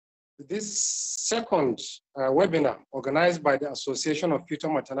this second webinar organized by the Association of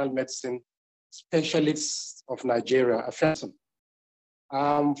Fetal Maternal Medicine Specialists of Nigeria, AFEMSM.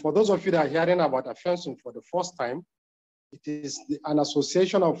 For those of you that are hearing about AFEMSM for the first time, it is an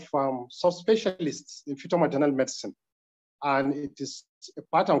association of subspecialists in fetal maternal medicine. And it is a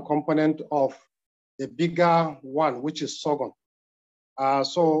part and component of the bigger one, which is SOGON.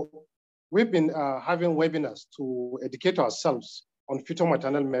 So we've been having webinars to educate ourselves on fetal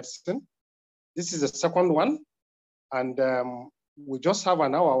maternal medicine. This is the second one. And we just have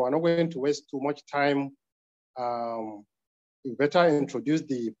an hour. We're not going to waste too much time. We better introduce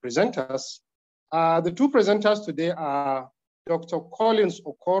the presenters. The two presenters today are Dr. Collins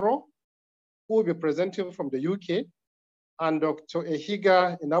Okoro, who will be presenting from the UK, and Dr.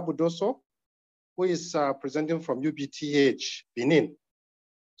 Ehiga Inabudoso, who is presenting from UBTH, Benin.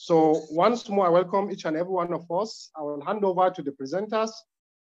 So once more, I welcome each and every one of us. I will hand over to the presenters.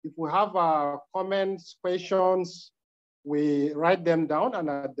 If we have comments, questions, we write them down, and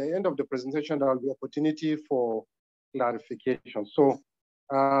at the end of the presentation, there will be opportunity for clarification. So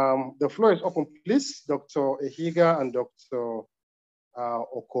the floor is open, please, Dr. Ehiga and Dr.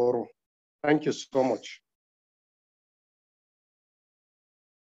 Okoro. Thank you so much.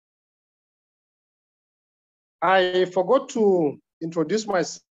 I forgot to introduce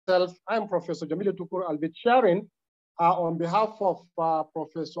myself. I'm Professor Jamilu Tukur. I'll be sharing on behalf of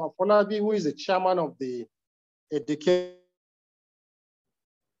Professor Afolabi, who is the chairman of the education.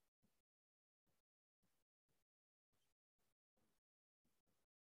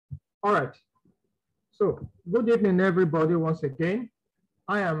 All right. So good evening, everybody, once again.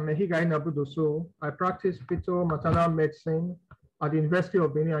 I am Ehiga Inabudoso. I practice fetal maternal medicine at the University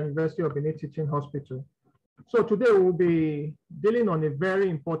of Benin and University of Benin Teaching Hospital. So today we'll be dealing on a very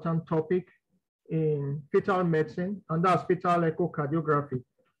important topic in fetal medicine, and that's fetal echocardiography.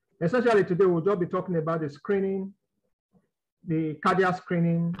 Essentially today we'll just be talking about the screening, the cardiac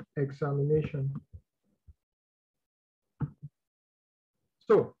screening examination.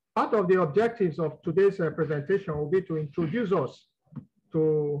 So part of the objectives of today's presentation will be to introduce us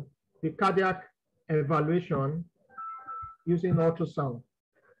to the cardiac evaluation using ultrasound.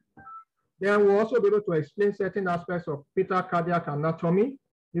 Then we'll also be able to explain certain aspects of fetal cardiac anatomy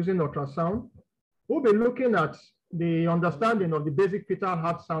using ultrasound. We'll be looking at the understanding of the basic fetal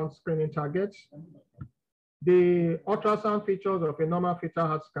heart sound screening targets, the ultrasound features of a normal fetal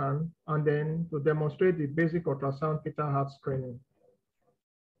heart scan, and then to demonstrate the basic ultrasound fetal heart screening.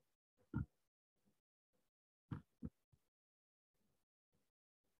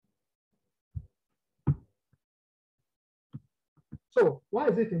 So why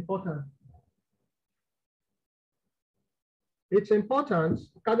is it important? It's important,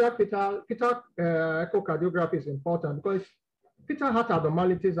 cardiac fetal echocardiography is important because fetal heart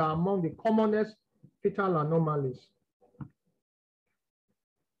abnormalities are among the commonest fetal anomalies.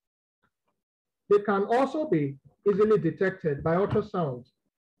 They can also be easily detected by ultrasound.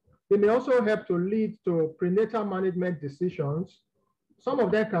 They may also help to lead to prenatal management decisions. Some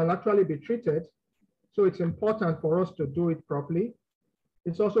of them can actually be treated, so it's important for us to do it properly.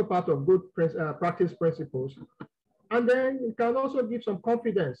 It's also part of good practice principles. And then it can also give some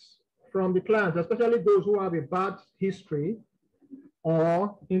confidence from the clients, especially those who have a bad history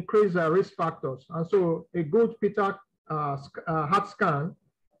or increased risk factors. And so a good fetal heart scan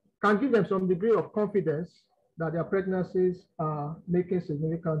can give them some degree of confidence that their pregnancies are making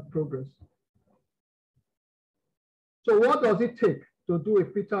significant progress. So what does it take to do a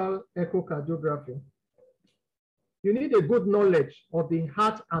fetal echocardiography? You need a good knowledge of the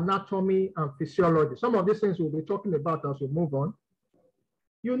heart anatomy and physiology. Some of these things we'll be talking about as we move on.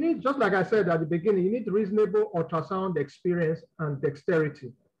 You need, just like I said at the beginning, you need reasonable ultrasound experience and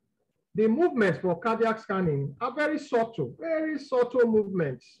dexterity. The movements for cardiac scanning are very subtle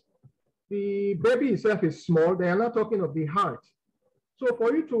movements. The baby itself is small. They are not talking of the heart. So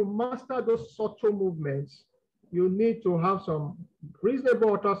for you to master those subtle movements, you need to have some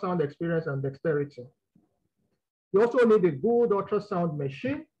reasonable ultrasound experience and dexterity. You also need a good ultrasound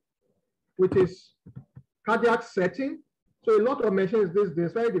machine, which is cardiac setting. So a lot of machines these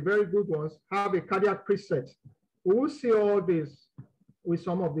days, the very good ones, have a cardiac preset. We will see all this with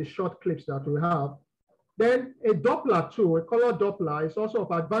some of the short clips that we have. Then a Doppler too, a color Doppler is also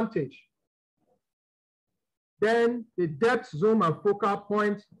of advantage. Then the depth, zoom, and focal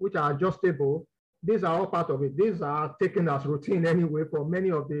points, which are adjustable. These are all part of it. These are taken as routine anyway for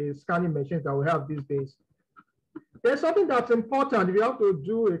many of the scanning machines that we have these days. There's something that's important. If you have to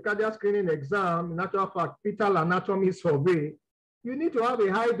do a cardiac screening exam, in actual fact, fetal anatomy survey, you need to have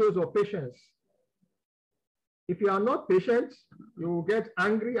a high dose of patience. If you are not patient, you will get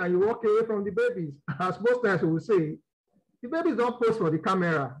angry and you walk away from the babies. As most times we will say, the babies don't pose for the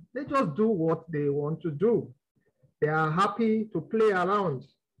camera. They just do what they want to do. They are happy to play around.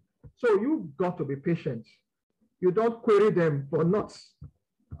 So you've got to be patient. You don't query them for not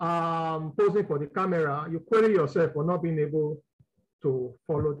posing for the camera. You query yourself for not being able to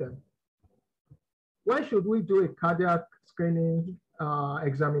follow them. When should we do a cardiac screening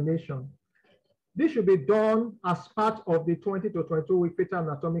examination? This should be done as part of the 20 to 22-week fetal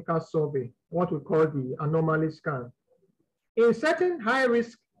anatomical survey, what we call the anomaly scan. In certain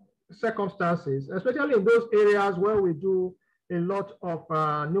high-risk circumstances, especially in those areas where we do a lot of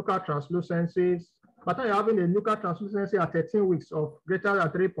nuchal translucencies, but you're having a nuchal translucency at 13 weeks of greater than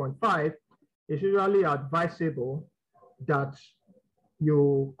 3.5, it's usually advisable that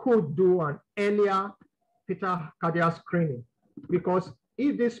you could do an earlier fetal cardiac screening, because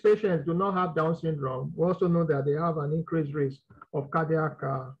if these patients do not have Down syndrome, we also know that they have an increased risk of cardiac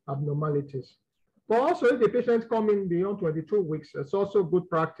abnormalities. But also, if the patients come in beyond 22 weeks, it's also good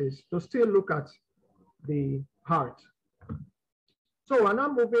practice to still look at the heart. So we're now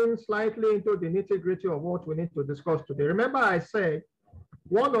moving slightly into the nitty-gritty of what we need to discuss today. Remember I said,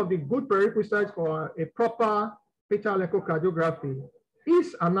 one of the good prerequisites for a proper fetal echocardiography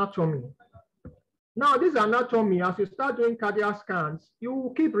is anatomy. Now, this anatomy, as you start doing cardiac scans, you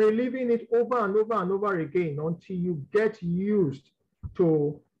will keep reliving it over and over and over again until you get used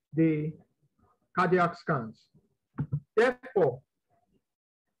to the cardiac scans. Therefore,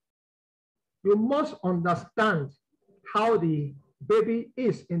 you must understand how the baby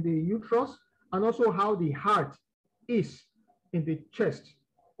is in the uterus and also how the heart is in the chest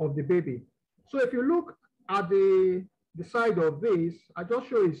of the baby. So if you look at the side of this, I just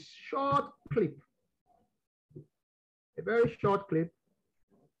show a short clip, a very short clip.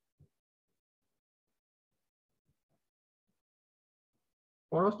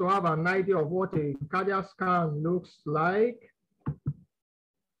 For us to have an idea of what a cardiac scan looks like.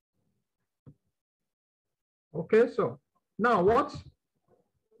 Okay, so now what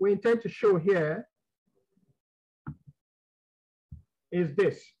we intend to show here is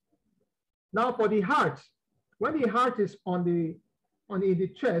this. Now for the heart, when the heart is in the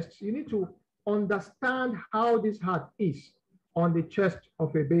chest, you need to understand how this heart is on the chest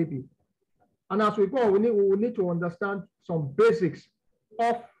of a baby. And as we go, we will need to understand some basics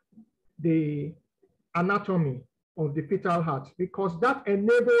of the anatomy of the fetal heart, because that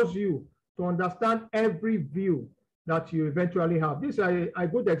enables you to understand every view that you eventually have. This is a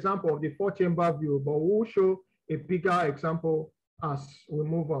good example of the 4-chamber view, but we'll show a bigger example as we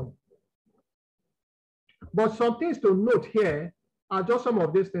move on. But some things to note here are just some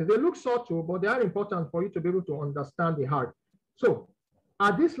of these things. They look subtle, but they are important for you to be able to understand the heart. So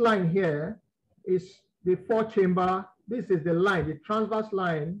at this line here is the 4-chamber. This is the line, the transverse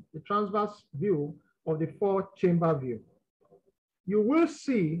line, the transverse view of the 4-chamber view. You will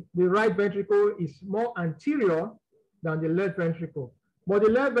see the right ventricle is more anterior than the left ventricle, but the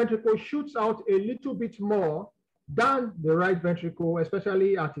left ventricle shoots out a little bit more than the right ventricle,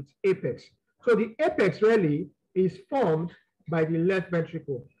 especially at its apex. So the apex really is formed by the left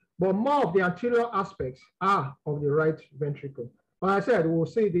ventricle, but more of the anterior aspects are of the right ventricle. But I said we'll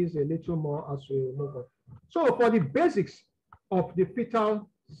see this a little more as we move on. So for the basics of the fetal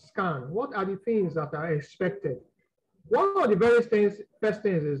scan, what are the things that are expected? One of the very first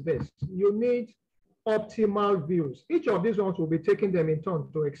things is this: you need optimal views. Each of these ones will be taking them in turn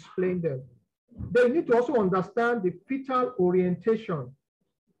to explain them. They need to also understand the fetal orientation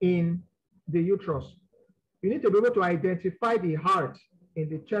in the uterus. You need to be able to identify the heart in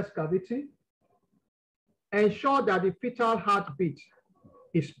the chest cavity, ensure that the fetal heartbeat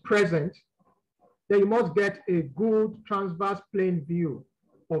is present. Then you must get a good transverse plane view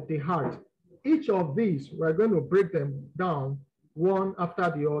of the heart. Each of these, we're going to break them down one after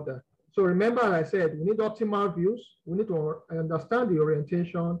the other. So remember, I said, we need optimal views. We need to understand the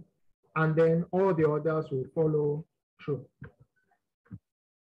orientation, and then all the others will follow through.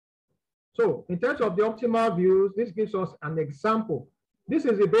 So in terms of the optimal views, this gives us an example. This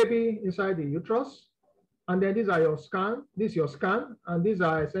is a baby inside the uterus. And then these are your scan. This is your scan. And these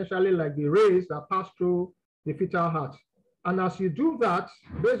are essentially like the rays that pass through the fetal heart. And as you do that,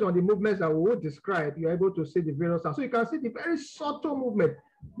 based on the movements that we will describe, you're able to see the various hearts. So you can see the very subtle movement.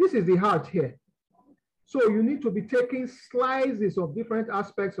 This is the heart here. So you need to be taking slices of different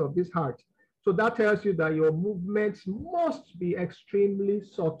aspects of this heart. So that tells you that your movements must be extremely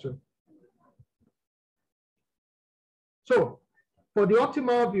subtle. So for the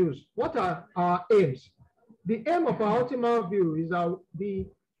optimal views, what are our aims? The aim of our optimal view is the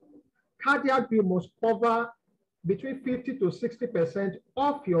cardiac view must cover between 50 to 60%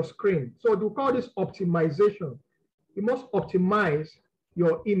 off your screen. So we call this optimization. You must optimize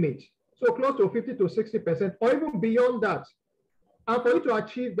your image. So close to 50 to 60%, or even beyond that. And for you to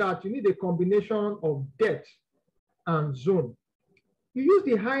achieve that, you need a combination of depth and zoom. You use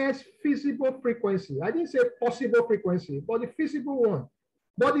the highest feasible frequency. I didn't say possible frequency, but the feasible one.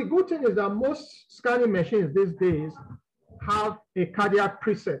 But the good thing is that most scanning machines these days have a cardiac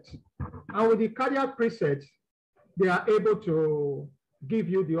preset. And with the cardiac preset, they are able to give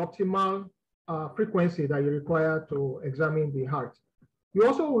you the optimal frequency that you require to examine the heart. You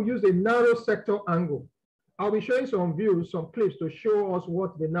also will use a narrow sector angle. I'll be showing some views, some clips to show us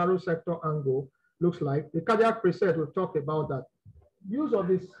what the narrow sector angle looks like. The cardiac preset, we've talked about that. Use of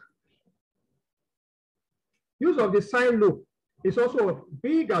the sine loop is also a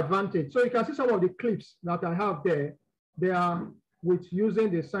big advantage. So you can see some of the clips that I have there. They are with using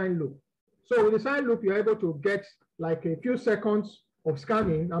the sine loop. So with the sine loop, you're able to get like a few seconds of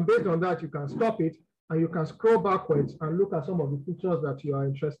scanning, and based on that, you can stop it and you can scroll backwards and look at some of the features that you are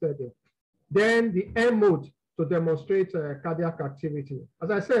interested in. Then the M mode to demonstrate cardiac activity.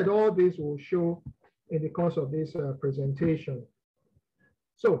 As I said, all this will show in the course of this presentation.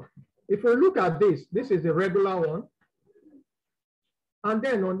 So if we look at this, this is the regular one. And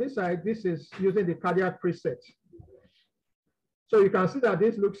then on this side, this is using the cardiac preset. So you can see that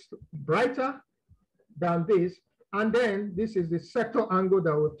this looks brighter than this. And then this is the sector angle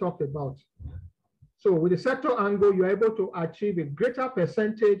that we talked about. So with the sector angle, you're able to achieve a greater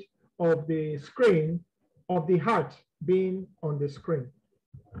percentage of the screen of the heart being on the screen.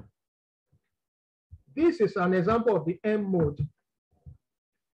 This is an example of the M mode.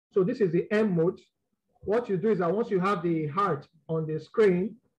 So this is the M mode. What you do is that once you have the heart on the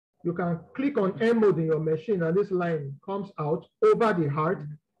screen, you can click on M mode in your machine and this line comes out over the heart,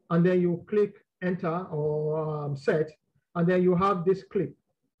 and then you click enter or set, and then you have this clip.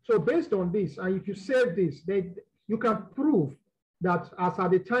 So based on this, and if you save this, then you can prove that as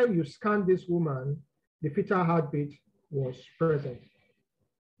at the time you scanned this woman, the fetal heartbeat was present.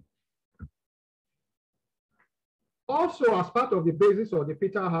 Also, as part of the basis of the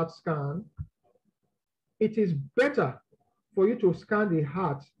fetal heart scan, it is better for you to scan the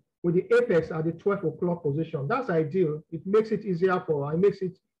heart with the apex at the 12 o'clock position. That's ideal. It makes it easier it makes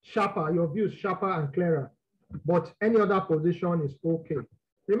it sharper, your view is sharper and clearer. But any other position is okay.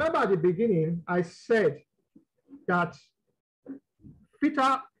 Remember at the beginning, I said that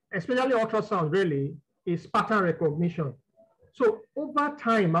fetal, especially ultrasound really, is pattern recognition. So over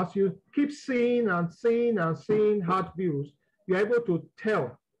time, as you keep seeing and seeing and seeing heart views, you're able to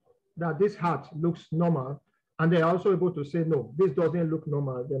tell that this heart looks normal. And they're also able to say, no, this doesn't look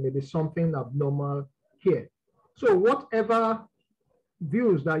normal. There may be something abnormal here. So whatever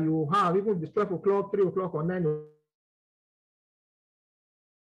views that you have, even if it's 12 o'clock, 3 o'clock, or 9 o'clock,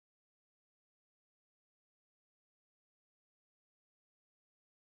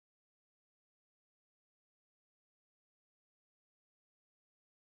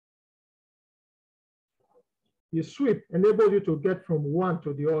 the sweep enables you to get from one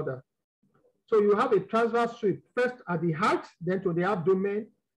to the other. So you have a transverse sweep, first at the heart, then to the abdomen,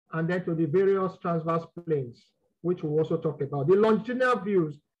 and then to the various transverse planes, which we'll also talk about. The longitudinal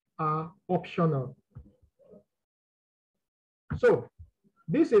views are optional. So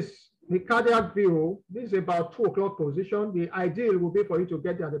this is the cardiac view. This is about 2 o'clock position. The ideal will be for you to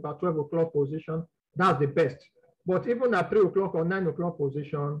get there at about 12 o'clock position. That's the best. But even at 3 o'clock or 9 o'clock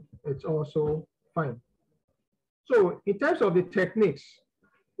position, it's also fine. So in terms of the techniques,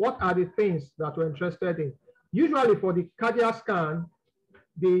 what are the things that we're interested in? Usually for the cardiac scan,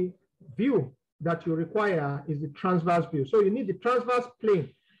 the view that you require is the transverse view. So you need the transverse plane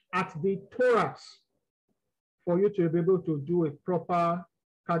at the thorax for you to be able to do a proper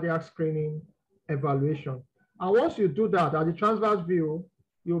cardiac screening evaluation. And once you do that at the transverse view,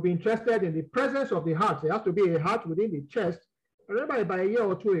 you'll be interested in the presence of the heart. There has to be a heart within the chest. I remember about a year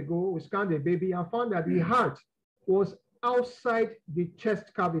or two ago, we scanned a baby and found that the heart was outside the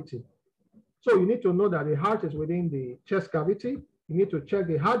chest cavity. So you need to know that the heart is within the chest cavity. You need to check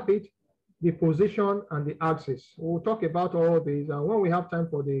the heartbeat, the position, and the axis. We'll talk about all these. And when we have time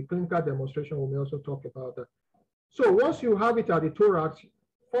for the clinical demonstration, we may also talk about that. So once you have it at the thorax,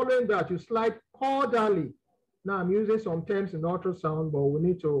 following that, you slide caudally. Now I'm using some terms in ultrasound, but we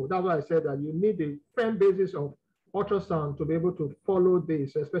need to, that's why I said that you need a firm basis of ultrasound to be able to follow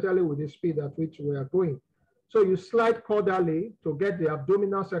this, especially with the speed at which we are going. So you slide caudally to get the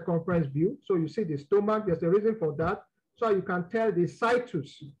abdominal circumference view. So you see the stomach, there's a reason for that. So you can tell the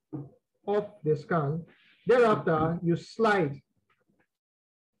situs of the scan. Thereafter, you slide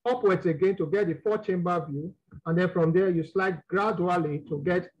upwards again to get the 4-chamber view. And then from there, you slide gradually to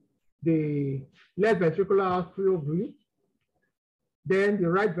get the left ventricular outflow view, then the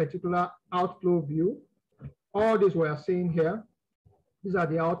right ventricular outflow view. All this we are seeing here. These are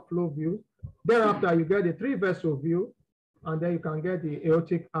the outflow views. Thereafter, you get the three vessel view, and then you can get the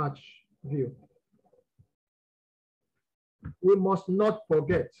aortic arch view. We must not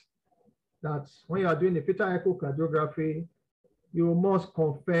forget that when you are doing the fetal echocardiography, you must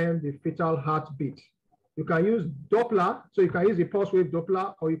confirm the fetal heartbeat. You can use Doppler, so you can use the pulse wave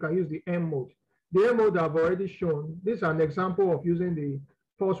Doppler, or you can use the M mode. The M mode I've already shown. This is an example of using the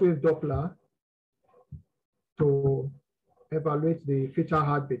pulse wave Doppler to evaluate the fetal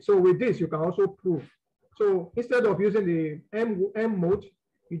heartbeat. So with this, you can also prove. So instead of using the M mode,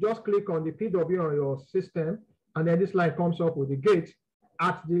 you just click on the PW on your system, and then this line comes up with the gate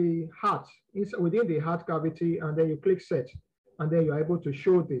at the heart, within the heart cavity, and then you click set, and then you're able to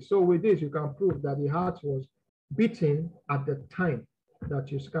show this. So with this, you can prove that the heart was beating at the time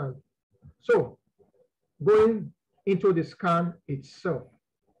that you scanned. So going into the scan itself,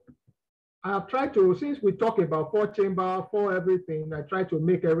 I have tried to, since we talk about 4-chamber, 4 everything, I try to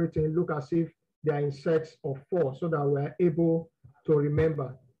make everything look as if they are in sets of 4 so that we're able to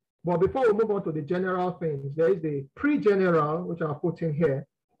remember. But before we move on to the general things, there is the pre-general, which I'll put in here.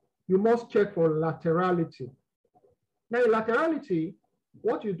 You must check for laterality. Now, in laterality,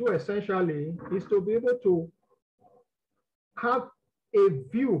 what you do essentially is to be able to have a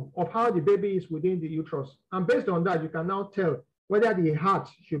view of how the baby is within the uterus. And based on that, you can now tell whether the heart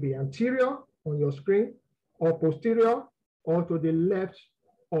should be anterior on your screen, or posterior, or to the left,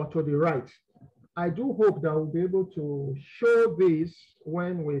 or to the right. I do hope that we'll be able to show this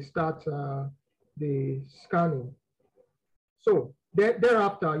when we start the scanning. So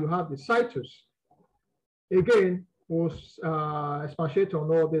thereafter, you have the situs. Again, we'll expatiate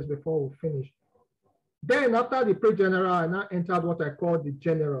on all this before we finish. Then after the pre-general, I now entered what I call the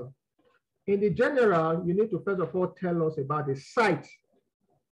general. In the general, you need to first of all tell us about the site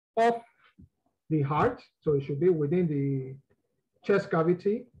of the heart. So it should be within the chest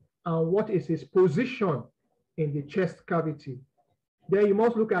cavity, and what is its position in the chest cavity. Then you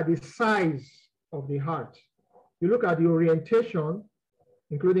must look at the size of the heart. You look at the orientation,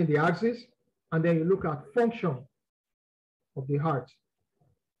 including the axis, and then you look at function of the heart.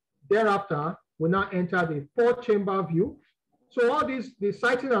 Thereafter, we now enter the 4-chamber view. So all these, the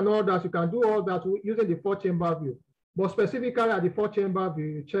sighting and all that, you can do all that using the 4-chamber view. But specifically at the 4-chamber view,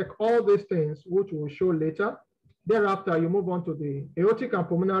 you check all these things, which we'll show later. Thereafter, you move on to the aortic and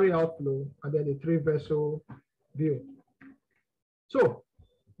pulmonary outflow, and then the 3-vessel view. So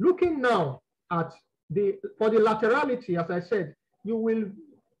looking now at for the laterality, as I said, you will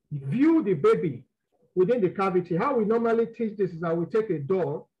view the baby within the cavity. How we normally teach this is that we take a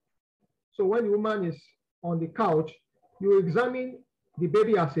doll. So when the woman is on the couch, you examine the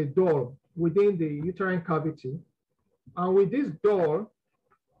baby as a doll within the uterine cavity. And with this doll,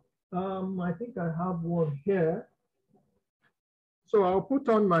 I think I have one here. So I'll put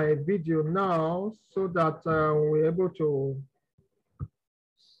on my video now so that we're able to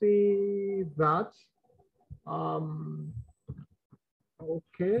see that.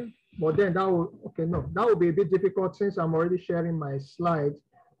 Okay, but then that will, okay, no, that will be a bit difficult since I'm already sharing my slides.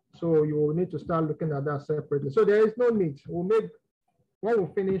 So you will need to start looking at that separately. So there is no need. We'll make, when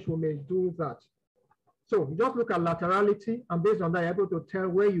we finish, we may do that. So you just look at laterality, and based on that, you're able to tell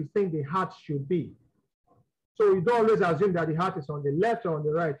where you think the heart should be. So you don't always assume that the heart is on the left or on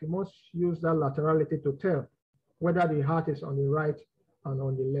the right. You must use that laterality to tell whether the heart is on the right and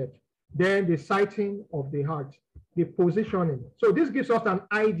on the left. Then the sighting of the heart, the positioning. So this gives us an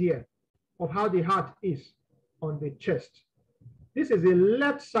idea of how the heart is on the chest. This is the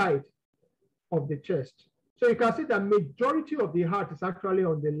left side of the chest. So you can see the majority of the heart is actually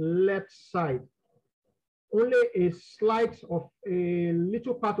on the left side. Only a slight of a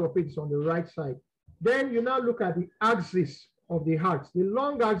little part of it is on the right side. Then you now look at the axis of the heart. The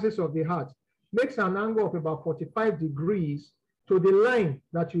long axis of the heart makes an angle of about 45 degrees to the line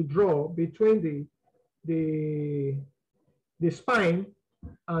that you draw between the spine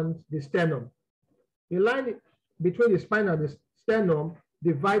and the sternum. The line between the spine and the sternum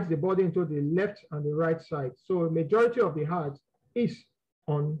divides the body into the left and the right side. So a majority of the heart is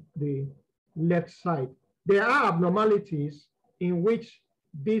on the left side. There are abnormalities in which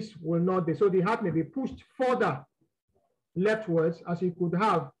this will not be. So the heart may be pushed further leftwards, as you could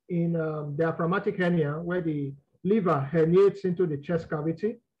have in diaphragmatic hernia, where the liver herniates into the chest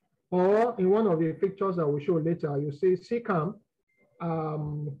cavity, or in one of the pictures that we'll show later, you see CCAM,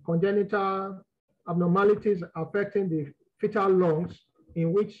 congenital abnormalities affecting the fetal lungs,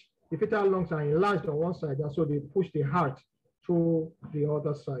 in which the fetal lungs are enlarged on one side, and so they push the heart through the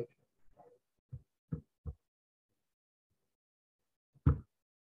other side.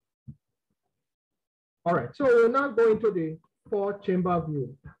 All right, so we'll now go into the 4-chamber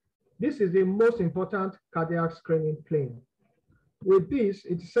view. This is the most important cardiac screening plane. With this,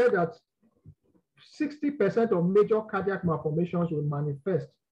 it's said that 60% of major cardiac malformations will manifest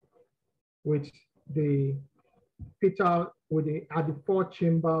with the fetal, at the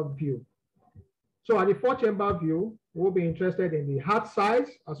 4-chamber view. So at the 4-chamber view, we'll be interested in the heart size.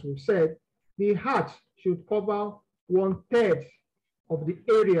 As we've said, the heart should cover 1/3 of the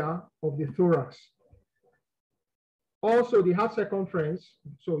area of the thorax. Also, the heart circumference,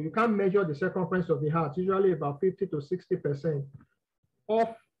 so you can measure the circumference of the heart, usually about 50 to 60%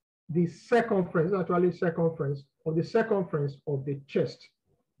 of the circumference, actually circumference of the chest.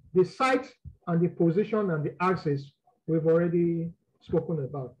 The site and the position and the axis we've already spoken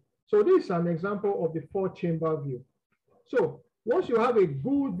about. So this is an example of the 4-chamber view. So once you have a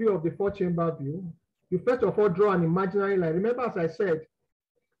good view of the 4-chamber view, you first of all draw an imaginary line. Remember, as I said,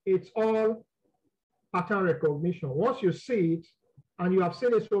 it's all pattern recognition. Once you see it, and you have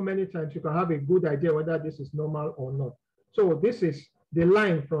seen it so many times, you can have a good idea whether this is normal or not. So this is the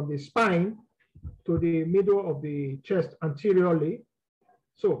line from the spine to the middle of the chest anteriorly.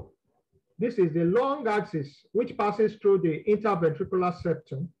 So this is the long axis which passes through the interventricular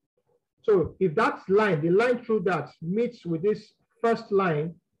septum. So if that line, the line through that meets with this first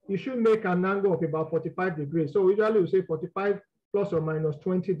line, you should make an angle of about 45 degrees. So usually we say 45 plus or minus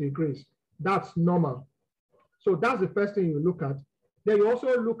 20 degrees. That's normal. So that's the first thing you look at. Then you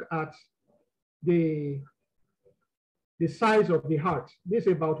also look at the size of the heart. This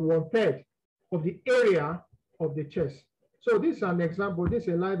is about 1/3 of the area of the chest. So this is an example, this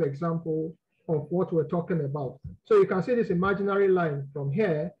is a live example of what we're talking about. So you can see this imaginary line from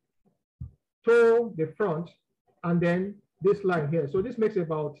here to the front, and then this line here. So this makes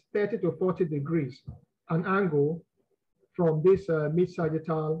about 30 to 40 degrees, an angle from this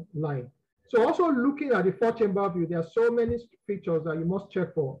mid-sagittal line. So also looking at the 4-chamber view, there are so many features that you must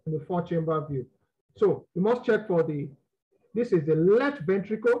check for in the 4-chamber view. So you must check for this is the left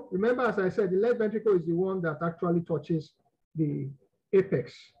ventricle. Remember, as I said, the left ventricle is the one that actually touches the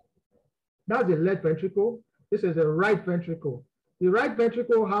apex. That's the left ventricle. This is the right ventricle. The right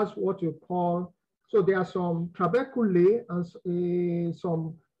ventricle has what you call, so there are some trabeculae and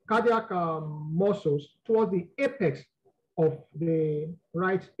some cardiac muscles towards the apex of the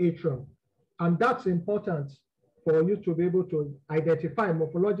right atrium. And that's important for you to be able to identify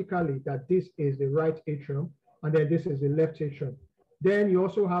morphologically that this is the right atrium and then this is the left atrium. Then you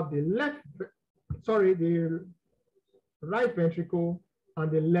also have the right ventricle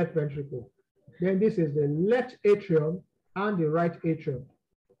and the left ventricle. Then this is the left atrium and the right atrium.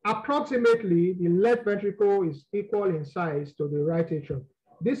 Approximately, the left ventricle is equal in size to the right atrium.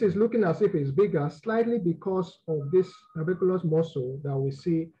 This is looking as if it's bigger, slightly because of this trabeculus muscle that we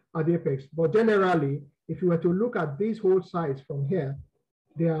see at the apex. But generally, if you were to look at these whole sides from here,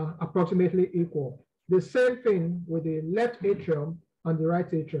 they are approximately equal. The same thing with the left atrium and the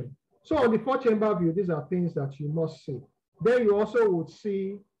right atrium. So on the 4-chamber view, these are things that you must see. Then you also would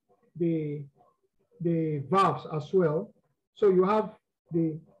see the valves as well. So you have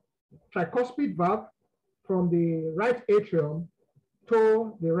the tricuspid valve from the right atrium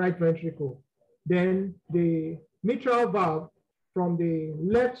to the right ventricle. Then the mitral valve from the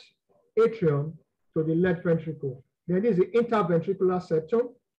left atrium to the left ventricle. Then this is the interventricular septum,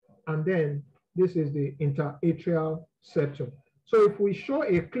 and then this is the interatrial septum. So if we show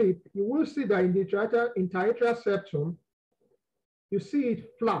a clip, you will see that in the interatrial septum, you see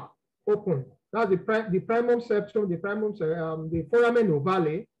it flap open. That's the primum septum, the foramen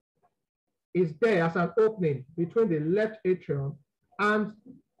ovale is there as an opening between the left atrium and,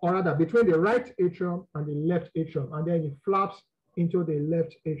 or rather, between the right atrium and the left atrium, and then it flaps into the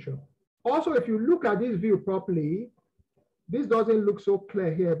left atrium. Also, if you look at this view properly, this doesn't look so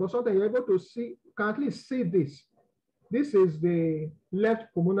clear here, but sometimes you're able to see, you can at least see this. This is the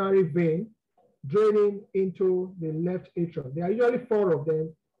left pulmonary vein draining into the left atrium. There are usually 4 of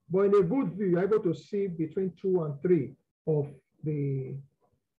them, but in a good view, you're able to see between 2 and 3 of the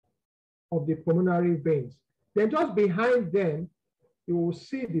pulmonary veins. Then just behind them, you will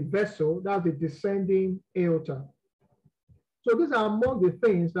see the vessel, that's the descending aorta. So these are among the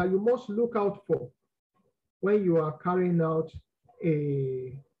things that you must look out for when you are carrying out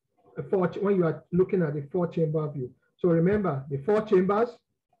when you are looking at the 4-chamber view. So remember the 4 chambers,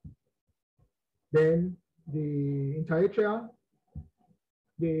 then the interatrial,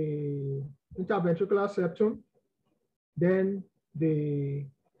 the interventricular septum, then the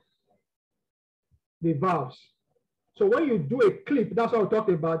the valves. So when you do a clip, that's what we talked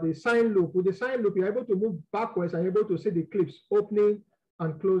about, the sine loop. With the sine loop, you're able to move backwards and you're able to see the clips opening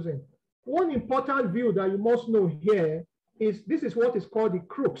and closing. One important view that you must know here is this is what is called the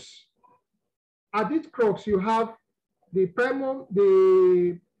crux. At this crux, you have the primum,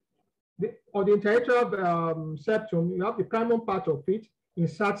 the interatrial septum. You have the primum part of it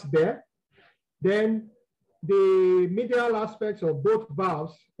inserts there. Then the medial aspects of both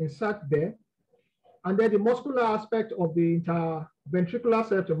valves insert there. And then the muscular aspect of the interventricular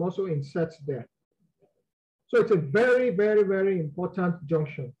septum also inserts there. So it's a very, very, very important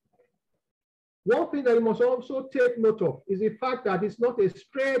junction. One thing that you must also take note of is the fact that it's not a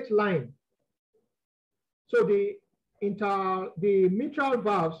straight line. So the mitral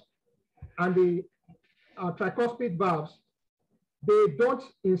valves and the tricuspid valves, they don't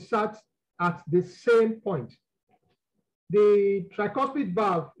insert at the same point. The tricuspid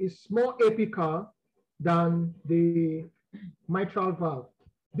valve is more apical than the mitral valve.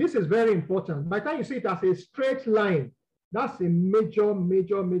 This is very important. By the time you see it as a straight line, that's a major,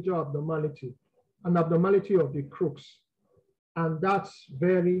 major, major abnormality, an abnormality of the crux. And that's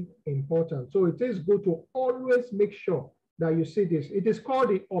very important. So it is good to always make sure that you see this. It is called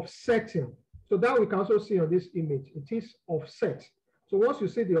the offsetting. So that we can also see on this image. It is offset. So once you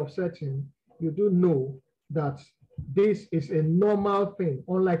see the offsetting, you do know that this is a normal thing.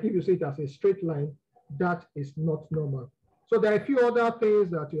 Unlike if you see it as a straight line, that is not normal. So there are a few other things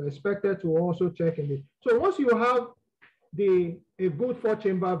that you're expected to also check in it. So once you have a good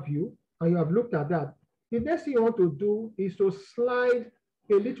 4-chamber view and you have looked at that, the next thing you want to do is to slide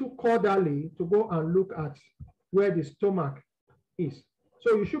a little caudally to go and look at where the stomach is.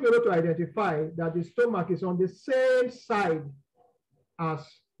 So you should be able to identify that the stomach is on the same side as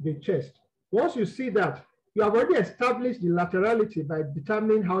the chest. Once you see that, you have already established the laterality by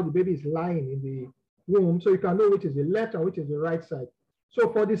determining how the baby is lying in the womb, so you can know which is the left and which is the right side.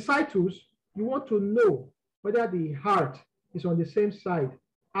 So for the situs, you want to know whether the heart is on the same side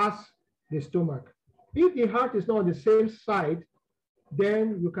as the stomach. If the heart is not on the same side,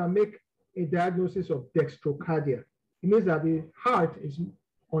 then you can make a diagnosis of dextrocardia. It means that the heart is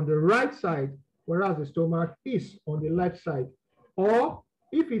on the right side, whereas the stomach is on the left side. Or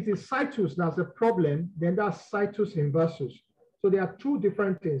if it is situs that's a problem, then that's situs inversus. So there are two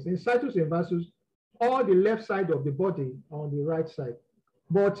different things. In situs inversus, all the left side of the body are on the right side.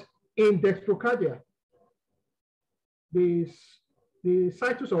 But in dextrocardia, the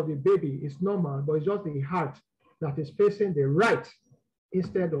situs of the baby is normal, but it's just the heart that is facing the right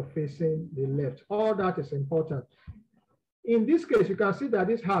instead of facing the left. All that is important. In this case, you can see that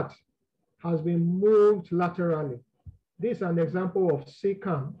this heart has been moved laterally. This is an example of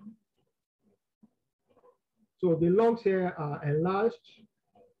CCAM. So the lungs here are enlarged.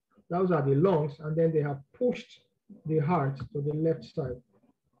 Those are the lungs, and then they have pushed the heart to the left side.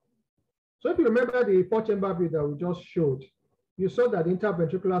 So if you remember the 4-chamber view that we just showed, you saw that the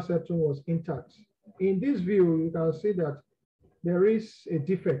interventricular septum was intact. In this view, you can see that there is a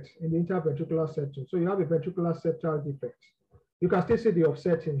defect in the interventricular septum. So you have a ventricular septal defect. You can still see the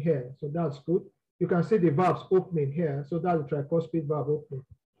offsetting here, so that's good. You can see the valves opening here, so that's the tricuspid valve opening.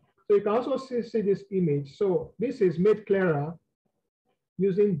 So you can also see this image. So this is made clearer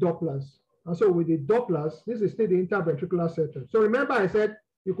using Dopplers. And so with the Dopplers, this is still the interventricular septum. So remember I said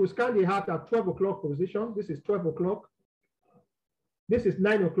you could scan the heart at 12 o'clock position. This is 12 o'clock. This is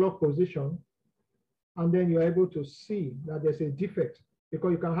 9 o'clock position. And then you're able to see that there's a defect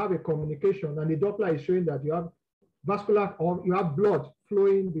because you can have a communication, and the Doppler is showing that you have vascular, or you have blood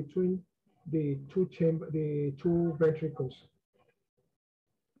flowing between the two ventricles.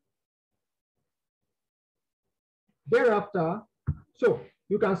 Thereafter, so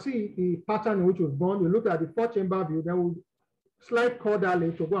you can see the pattern in which we've gone. You look at the 4-chamber view, then we'll slide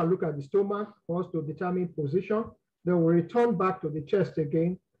caudally to go and look at the stomach for us to determine position. Then we'll return back to the chest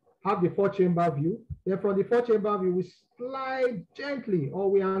again, have the 4-chamber view. Then from the 4-chamber view, we slide gently, or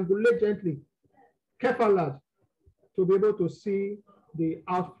we angulate gently, cephalad, to be able to see the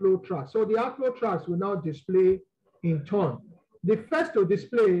outflow tract. So the outflow tracts will now display in turn. The first to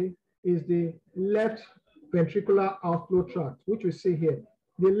display is the left ventricular outflow tract, which we see here.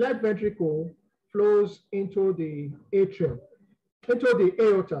 The left ventricle flows into the atrium, into the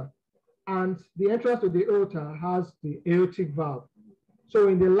aorta, and the entrance to the aorta has the aortic valve. So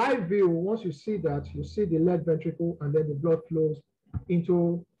in the live view, once you see that, you see the left ventricle, and then the blood flows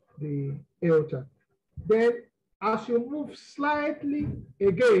into the aorta. Then as you move slightly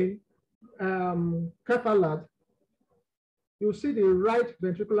again, cephalad, you see the right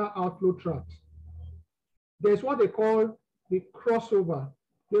ventricular outflow tract. There's what they call the crossover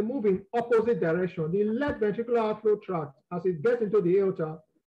they move in opposite direction. The left ventricular outflow tract, as it gets into the aorta,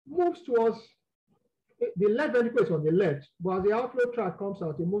 moves towards, the left ventricle is on the left, but as the outflow tract comes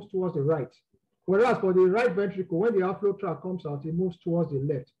out, it moves towards the right. Whereas for the right ventricle, when the outflow tract comes out, it moves towards the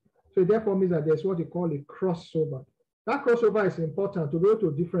left. So it therefore means that there's what we call a crossover. That crossover is important to be able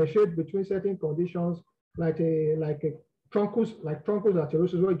to differentiate between certain conditions like a truncus, like truncus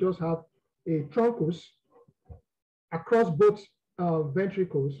atherosclerosis, where you just have a truncus across both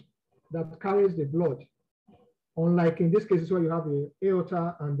ventricles that carries the blood. Unlike in this case where you have the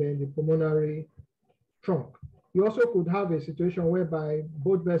aorta and then the pulmonary trunk. You also could have a situation whereby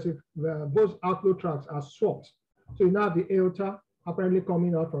both outflow tracts are swapped. So you now have the aorta apparently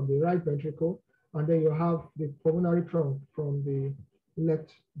coming out from the right ventricle, and then you have the pulmonary trunk from the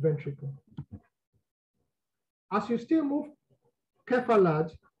left ventricle. As you still move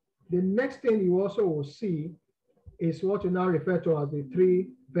cephalad, the next thing you also will see is what you now refer to as the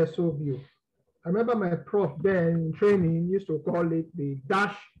three-vessel view. I remember my prof then in training used to call it the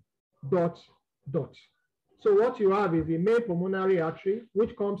dash dot dot. So what you have is the main pulmonary artery,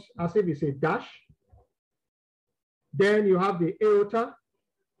 which comes as if it's a dash. Then you have the aorta,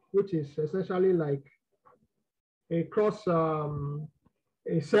 which is essentially like a cross,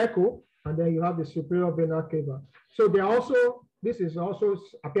 a circle, and then you have the superior vena cava. So they are also, this is also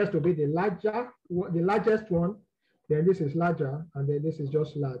appears to be the largest one. Then this is larger, and then this is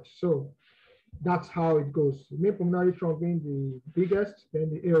just large. So that's how it goes. The main pulmonary trunk being the biggest, then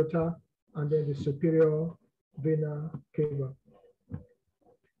the aorta, and then the superior vena cava.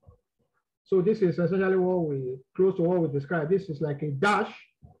 So this is essentially close to what we described. This is like a dash,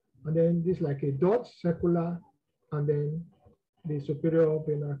 and then this is like a dot, circular, and then the superior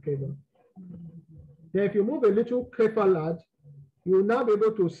vena cava. Then if you move a little cephalad, you will now be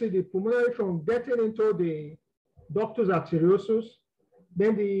able to see the pulmonary trunk getting into the ductus arteriosus,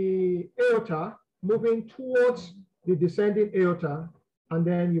 then the aorta moving towards the descending aorta, and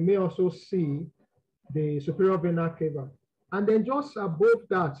then you may also see the superior vena cava. And then just above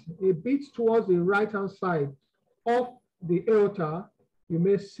that, a bit towards the right-hand side of the aorta, you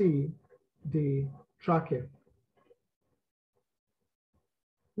may see the trachea.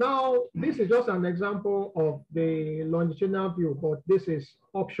 Now, this is just an example of the longitudinal view, but this is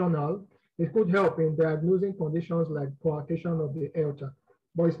optional. It could help in diagnosing conditions like coarctation of the aorta,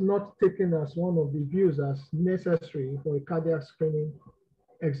 but it's not taken as one of the views as necessary for a cardiac screening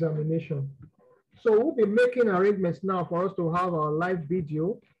examination. So we'll be making arrangements now for us to have our live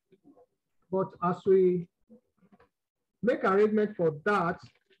video. But as we make arrangement for that,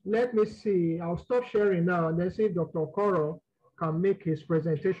 let me see, I'll stop sharing now and then see if Dr. Okoro can make his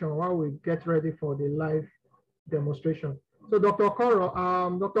presentation while we get ready for the live demonstration. So Dr.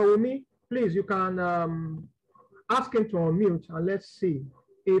 Okoro, Dr. Wumi, please, you can ask him to unmute and let's see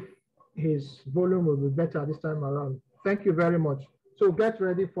if his volume will be better this time around. Thank you very much. So get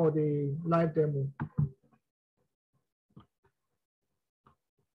ready for the live demo.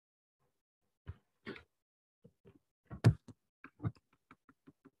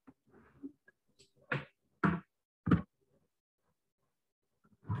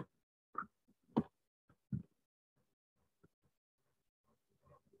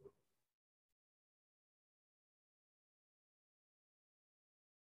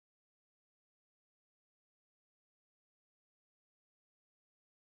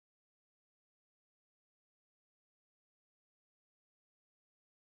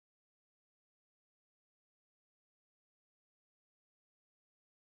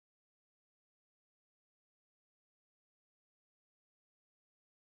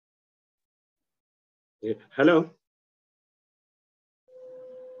 Yeah. Hello.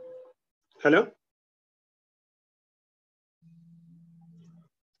 Hello.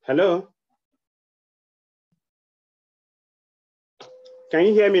 Hello. Can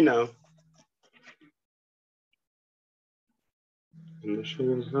you hear me now? I'm not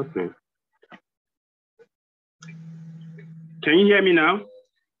sure what's happening. Can you hear me now?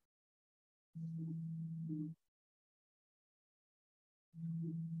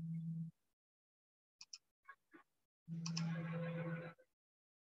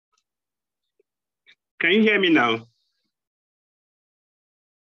 Can you hear me now?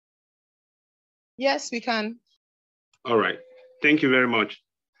 Yes, we can. All right. Thank you very much.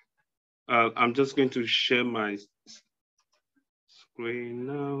 I'm just going to share my screen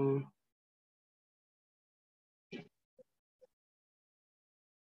now.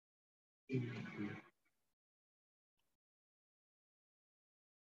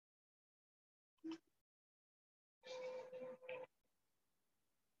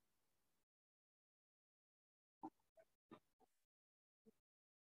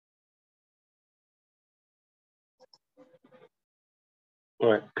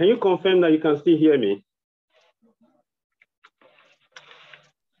 All right. Can you confirm that you can still hear me?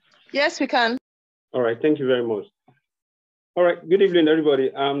 Yes, we can. All right. Thank you very much. All right. Good evening,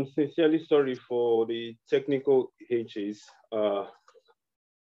 everybody. I'm sincerely sorry for the technical hitches. Well,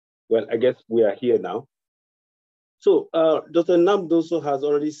 I guess we are here now. So Dr. Namdoso has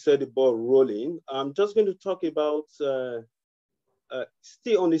already said the ball rolling. I'm just going to talk about,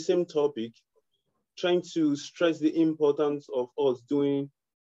 stay on the same topic, trying to stress the importance of us doing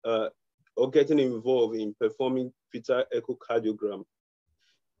or getting involved in performing fetal echocardiogram.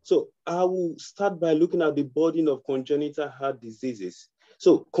 So I will start by looking at the burden of congenital heart diseases.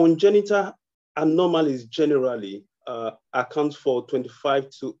 So congenital anomalies generally account for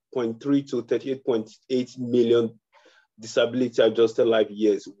 25.3 to 38.8 million disability adjusted life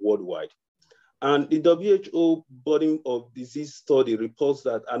years worldwide. And the WHO burden of disease study reports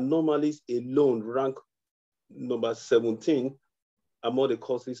that anomalies alone rank number 17 among the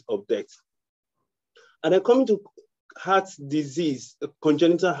causes of death. And then coming to heart disease,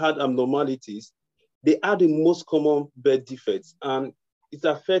 congenital heart abnormalities, they are the most common birth defects, and it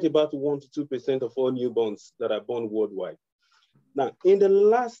affects about 1 to 2% of all newborns that are born worldwide. Now, in the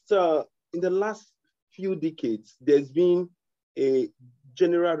last few decades, there's been a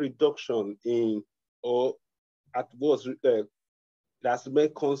general reduction in, or at worst, that's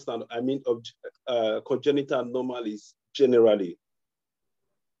made constant, of congenital anomalies generally.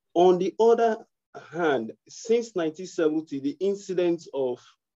 On the other hand, since 1970, the incidence of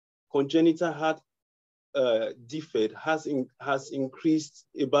congenital heart defect has increased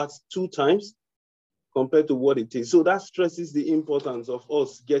about 2 times compared to what it is. So that stresses the importance of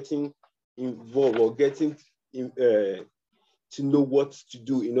us getting involved or getting to know what to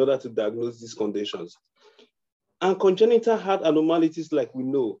do in order to diagnose these conditions. And congenital heart abnormalities, like we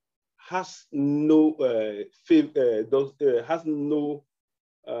know, has no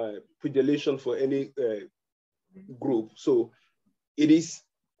predilection for any group. So it is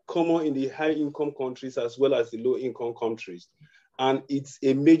common in the high-income countries as well as the low-income countries. And it's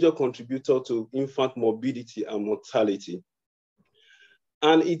a major contributor to infant morbidity and mortality.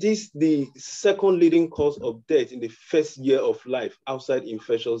 And it is the second leading cause of death in the first year of life outside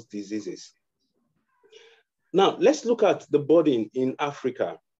infectious diseases. Now, let's look at the burden in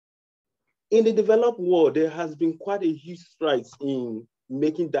Africa. In the developed world, there has been quite a huge strides in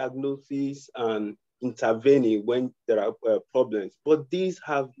making diagnoses and intervening when there are problems, but these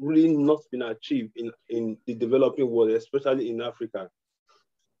have really not been achieved in the developing world, especially in Africa.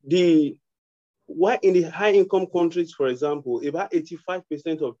 Why in the high-income countries, for example, about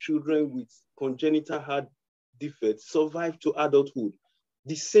 85% of children with congenital heart defects survive to adulthood.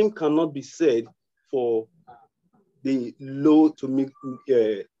 The same cannot be said for the low to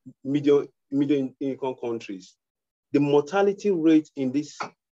medium income countries. The mortality rate in this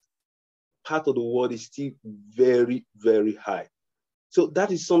part of the world is still very, very high. So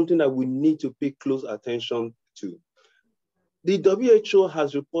that is something that we need to pay close attention to. The WHO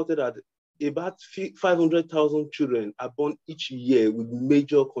has reported that about 500,000 children are born each year with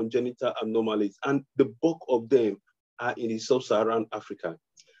major congenital abnormalities, and the bulk of them are in the sub-Saharan Africa.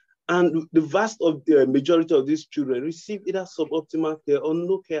 And the vast majority of these children receive either suboptimal care or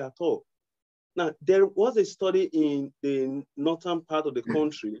no care at all. Now, there was a study in the northern part of the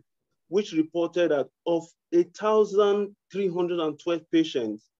country which reported that of 1,312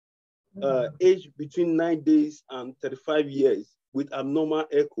 patients aged between 9 days and 35 years with abnormal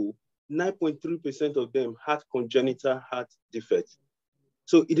echo, 9.3% of them had congenital heart defects.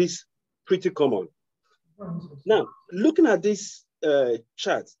 So it is pretty common. Now, looking at this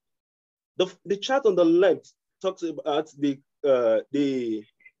chart, the chart on the left talks about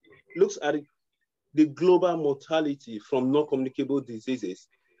looks at the global mortality from non-communicable diseases.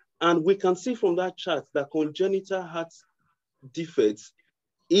 And we can see from that chart that congenital heart defects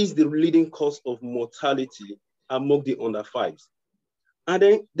is the leading cause of mortality among the under 5s. And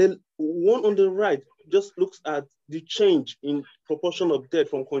then the one on the right just looks at the change in proportion of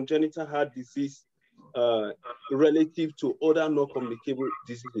death from congenital heart disease relative to other non-communicable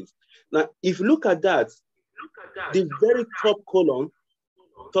diseases. Now, if you look at that, the very top column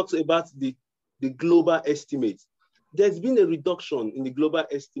talks about the global estimate. There's been a reduction in the global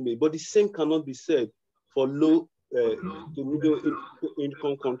estimate, but the same cannot be said for low to middle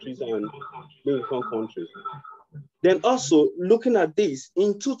income countries and low income countries. Then also looking at this,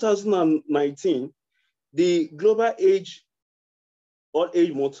 in 2019, the global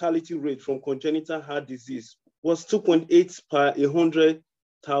all-age mortality rate from congenital heart disease was 2.8 per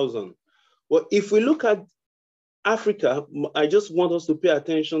 100,000. Well, if we look at Africa, I just want us to pay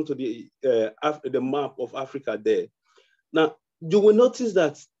attention to the map of Africa there. Now, you will notice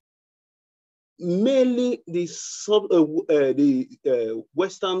that mainly the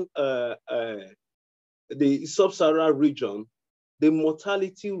Western, the sub-Saharan region, the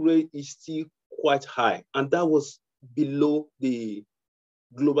mortality rate is still quite high, and that was below the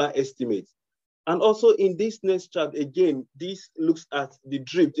global estimate. And also in this next chart, again, this looks at the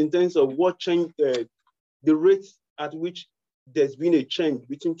drift in terms of what change, the rate at which there's been a change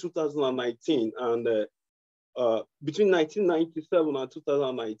between 2019 and between 1997 and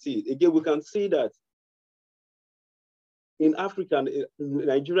 2019. Again, we can see that in Africa, and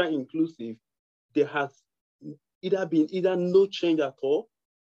Nigeria inclusive, there has either been no change at all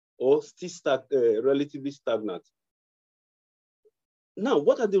or still relatively stagnant. Now,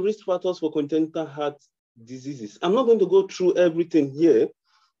 what are the risk factors for congenital heart diseases? I'm not going to go through everything here,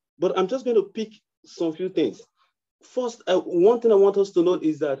 but I'm just going to pick some few things. First, one thing I want us to note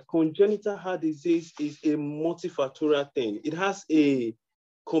is that congenital heart disease is a multifactorial thing. It has a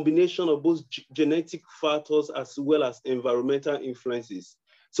combination of both genetic factors as well as environmental influences.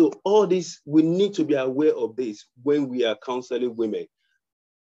 So all this, we need to be aware of this when we are counseling women.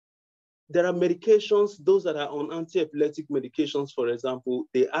 There are medications, those that are on anti-epileptic medications, for example,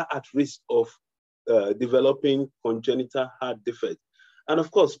 they are at risk of developing congenital heart defect. And of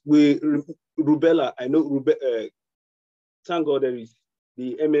course, rubella, I know, thank God there is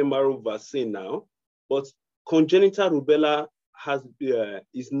the MMR vaccine now, but congenital rubella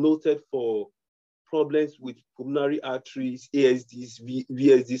is noted for problems with pulmonary arteries, ASDs,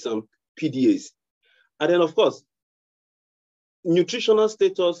 VSDs, and PDAs. And then, of course, nutritional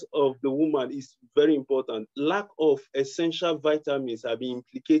status of the woman is very important. Lack of essential vitamins are being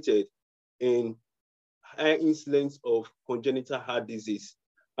implicated in high incidence of congenital heart disease.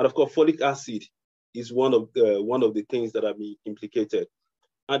 And of course, folic acid is one of the things that are being implicated.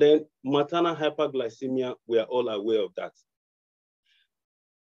 And then maternal hyperglycemia, we are all aware of that.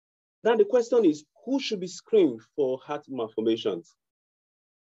 Now the question is, who should be screened for heart malformations?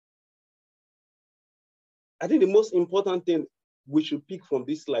 I think the most important thing we should pick from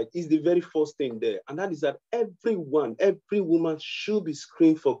this slide is the very first thing there, and that is that every woman should be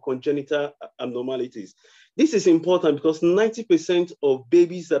screened for congenital abnormalities. This is important because 90% of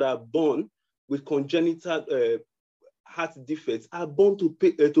babies that are born with congenital heart defects are born to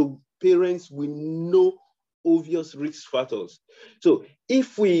parents with no obvious risk factors. So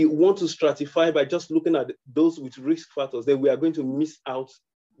if we want to stratify by just looking at those with risk factors, then we are going to miss out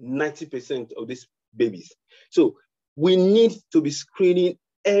 90% of these babies. So we need to be screening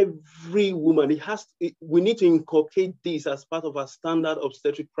every woman. We need to inculcate this as part of our standard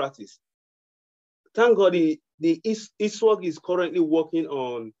obstetric practice. Thank God the ISWAG is currently working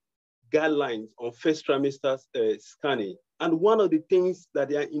on guidelines on first trimester scanning. And one of the things that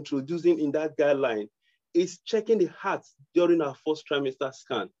they are introducing in that guideline is checking the heart during our first trimester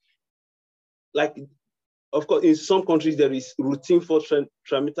scan. Like, of course, in some countries, there is routine for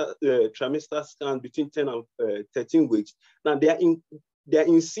trimester scan between 10 and 13 weeks. Now, they are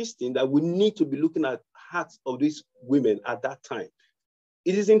insisting that we need to be looking at hearts of these women at that time.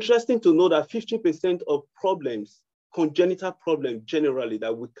 It is interesting to know that 50% of problems, congenital problems generally,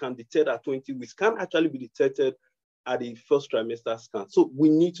 that we can detect at 20 weeks can actually be detected at the first trimester scan. So we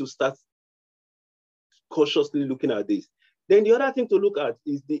need to start cautiously looking at this. Then the other thing to look at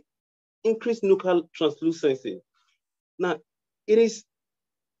is the increased nuchal translucency. Now, it is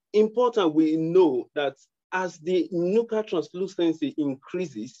important we know that as the nuchal translucency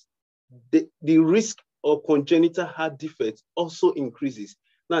increases, the risk of congenital heart defects also increases.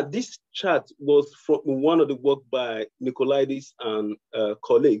 Now, this chart was from one of the work by Nicolaides and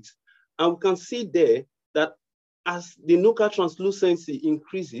colleagues, and we can see there that as the nuchal translucency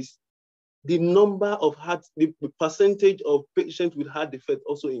increases, the number of the percentage of patients with heart defect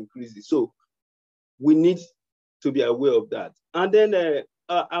also increases. So we need to be aware of that. And then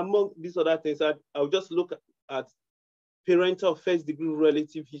among these other things, I'll just look at parental first degree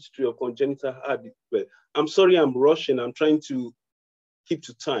relative history of congenital heart defect. I'm sorry, I'm rushing. I'm trying to keep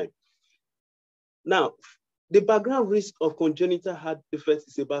to time. Now, the background risk of congenital heart defect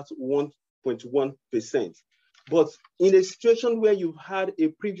is about 1.1%. But in a situation where you've had a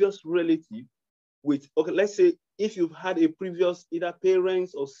previous relative with, okay, let's say if you've had a previous either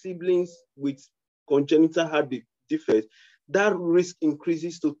parents or siblings with congenital heart defect, that risk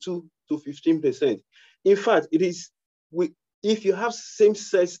increases to 2 to 15%. In fact, it is, if you have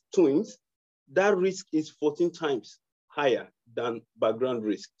same-sex twins, that risk is 14 times higher than background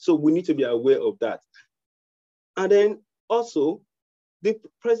risk. So we need to be aware of that. And then also the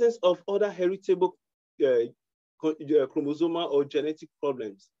presence of other heritable chromosomal or genetic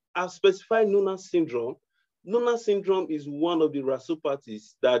problems. I've specified Noonan syndrome, Noonan syndrome is one of the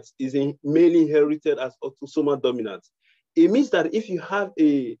rasopathies that is mainly inherited as autosomal dominant. It means that if you have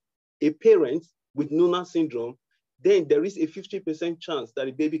a parent with Noonan syndrome, then there is a 50% chance that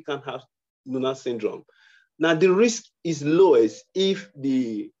a baby can have Noonan syndrome. Now, the risk is lowest if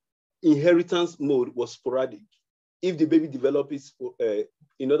the inheritance mode was sporadic. If the baby develops,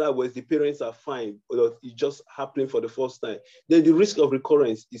 in other words, the parents are fine, or it's just happening for the first time, then the risk of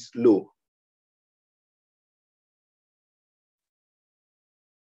recurrence is low.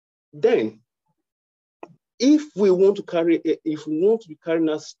 Then, if we want to be carrying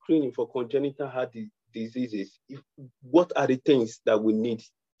out screening for congenital heart diseases, what are the things that we need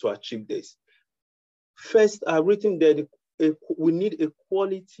to achieve this? First, I've written that we need a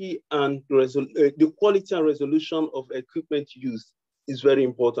quality and the quality and resolution of equipment used is very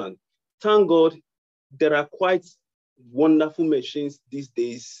important. Thank God, there are quite wonderful machines these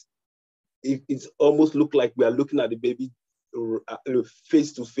days. It's almost look like we are looking at the baby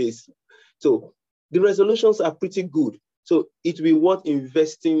face to face. So the resolutions are pretty good. So it will be worth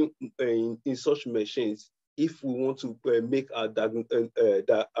investing in such machines if we want to make our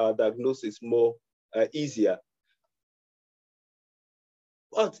diagnosis more easier.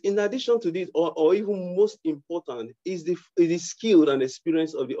 But in addition to this, or even most important, is the skill and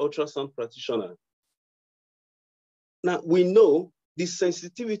experience of the ultrasound practitioner. Now, we know the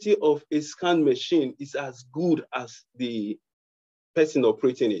sensitivity of a scan machine is as good as the person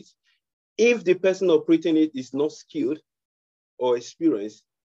operating it. If the person operating it is not skilled or experienced,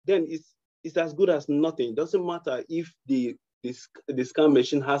 then it's as good as nothing. It doesn't matter if the scan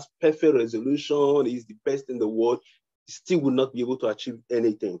machine has perfect resolution, is the best in the world, still will not be able to achieve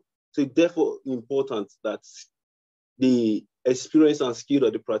anything. So it's therefore important that the experience and skill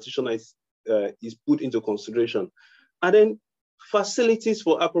of the practitioner is put into consideration. And then facilities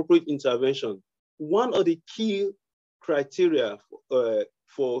for appropriate intervention. One of the key criteria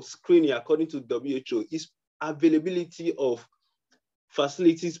for screening, according to WHO, is availability of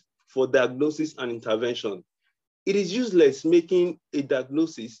facilities for diagnosis and intervention. It is useless making a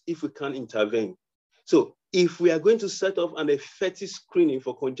diagnosis if we can't intervene. So if we are going to set up an effective screening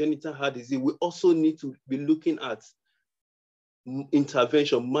for congenital heart disease, we also need to be looking at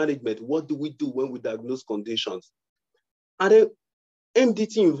intervention management. What do we do when we diagnose conditions? And then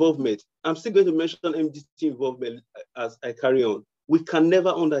MDT involvement. I'm still going to mention MDT involvement as I carry on. We can never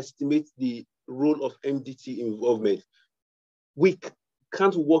underestimate the role of MDT involvement. We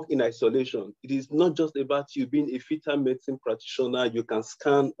can't work in isolation. It is not just about you being a fetal medicine practitioner. You can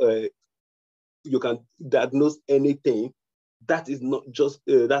scan, you can diagnose anything. That is not just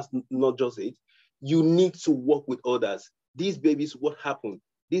that's not just it. You need to work with others. These babies, what happened?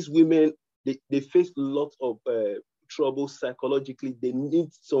 These women, they face lots of trouble psychologically. They need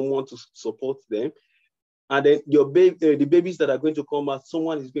someone to support them. And then the babies that are going to come out,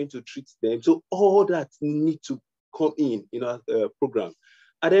 someone is going to treat them. So all that need to come in our program.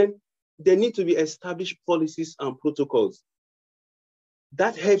 And then there need to be established policies and protocols.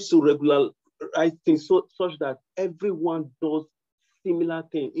 That helps to regularize things such that everyone does similar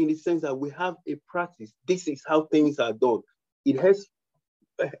thing in the sense that we have a practice. This is how things are done. It has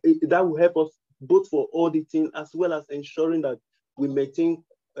that will help us both for auditing as well as ensuring that we maintain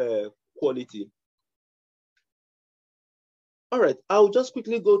quality. All right, I'll just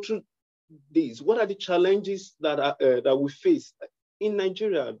quickly go through these. What are the challenges that we face in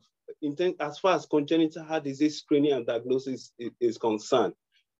Nigeria as far as congenital heart disease screening and diagnosis is concerned?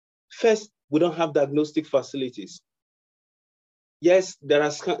 First, we don't have diagnostic facilities. Yes, there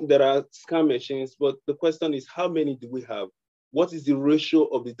are scan machines, but the question is, how many do we have? What is the ratio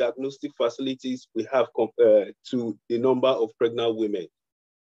of the diagnostic facilities we have compared to the number of pregnant women?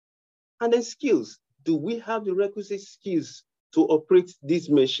 And then skills. Do we have the requisite skills to operate these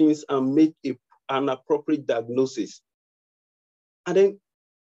machines and make an appropriate diagnosis? And then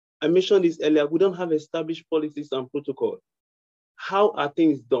I mentioned this earlier, we don't have established policies and protocols. How are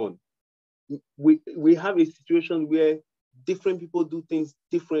things done? We have a situation where different people do things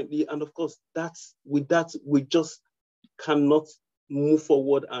differently. And of course, with that, we just cannot move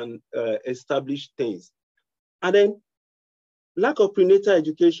forward and establish things. And then lack of prenatal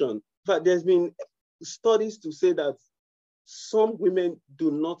education. In fact, there's been studies to say that some women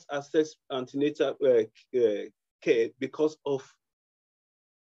do not access antenatal care because of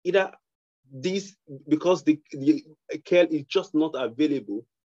either because the care is just not available,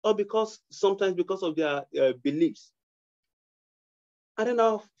 or sometimes because of their beliefs. And then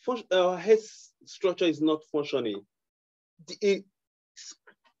our health structure is not functioning.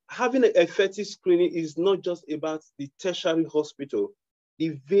 Having an effective screening is not just about the tertiary hospital.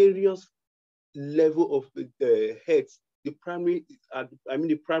 The various level of health, the primary,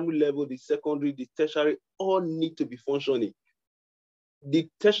 the primary level, the secondary, the tertiary, all need to be functioning.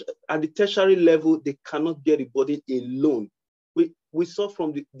 At the tertiary level, they cannot get the body alone. We saw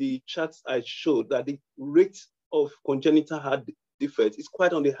from the charts I showed that the rate of congenital heart defects is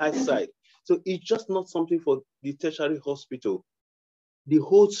quite on the high side. So it's just not something for the tertiary hospital. The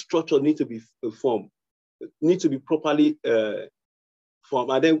whole structure needs to be formed, needs to be properly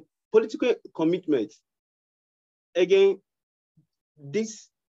formed. And then political commitment. Again, this,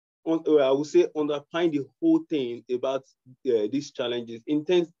 I would say, underpin the whole thing about these challenges in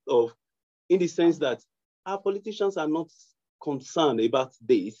the sense that our politicians are not concerned about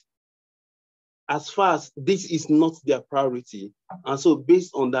this, as far as this is not their priority. And so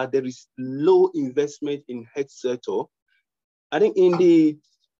based on that, there is low investment in health sector. I think in the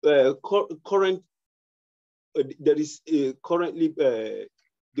current, there is currently,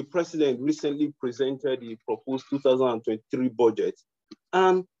 the president recently presented the proposed 2023 budget.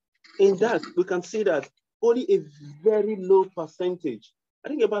 And in that, we can see that only a very low percentage, I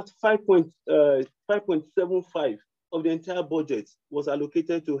think about 5.75 of the entire budget was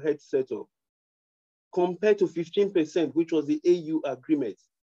allocated to health sector, compared to 15%, which was the AU agreement.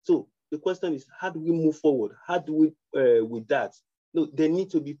 So the question is, how do we move forward? How do we, with that? No, there need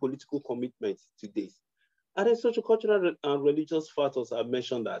to be political commitment to this. And then sociocultural and religious factors, I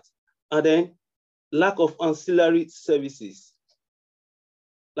mentioned that. And then lack of ancillary services.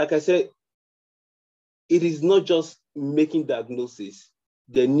 Like I said, it is not just making diagnosis.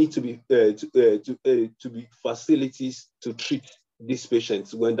 There need to be facilities to treat these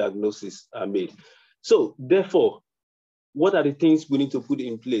patients when diagnoses are made. So therefore, what are the things we need to put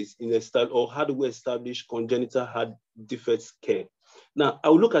in place or how do we establish congenital heart defects care? Now, I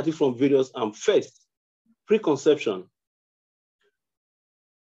will look at it from various, first, preconception.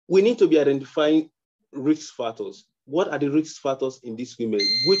 We need to be identifying risk factors. What are the risk factors in these women?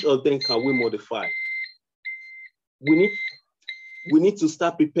 Which of them can we modify? We need to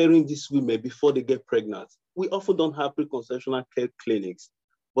start preparing these women before they get pregnant. We often don't have preconceptional care clinics,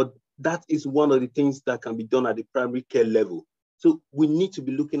 but that is one of the things that can be done at the primary care level. So we need to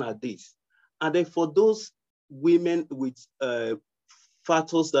be looking at this. And then for those women with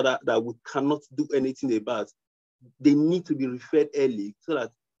factors that we cannot do anything about, they need to be referred early so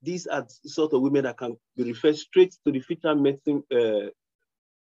that these are sort of women that can be referred straight to the fetal medicine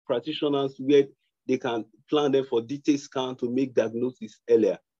practitioners, where they can plan them for detailed scan to make diagnosis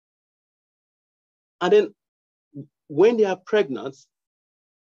earlier. And then when they are pregnant,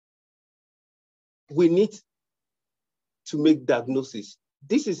 we need to make diagnosis.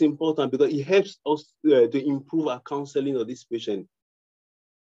 This is important because it helps us to improve our counseling of this patient.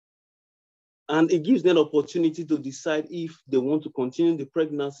 And it gives them opportunity to decide if they want to continue the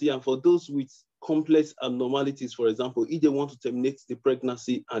pregnancy. And for those with complex abnormalities, for example, if they want to terminate the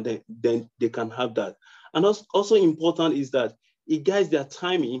pregnancy, and then they can have that. And also important is that it guides their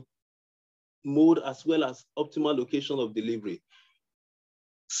timing, mode, as well as optimal location of delivery.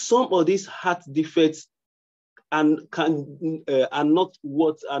 Some of these heart defects are not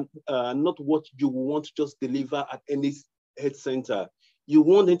what you want to just deliver at any health center. You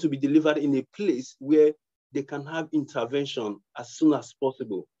want them to be delivered in a place where they can have intervention as soon as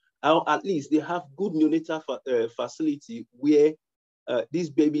possible, or at least they have good neonatal facility where these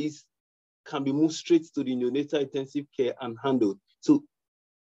babies can be moved straight to the neonatal intensive care and handled. So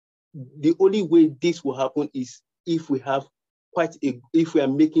the only way this will happen is if we have if we are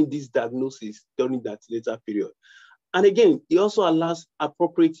making this diagnosis during that later period. And again, it also allows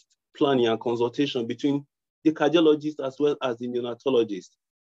appropriate planning and consultation between the cardiologist as well as the neonatologist.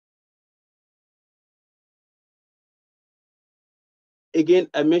 Again,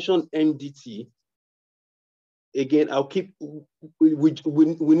 I mentioned MDT. Again,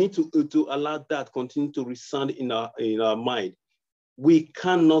 we need to allow that continue to resound in our mind. We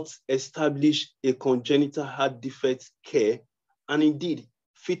cannot establish a congenital heart defect care, and indeed,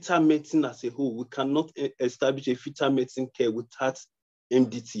 fetal medicine as a whole, we cannot establish a fetal medicine care without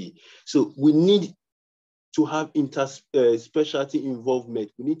MDT. So we need to have specialty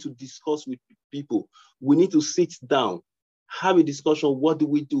involvement. We need to discuss with people. We need to sit down, have a discussion. What do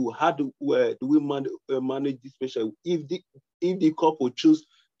we do? How do we manage this patient? If the couple choose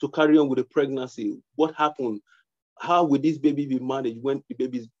to carry on with the pregnancy, what happened? How will this baby be managed when the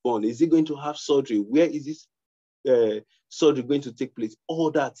baby is born? Is he going to have surgery? Where is this surgery going to take place? All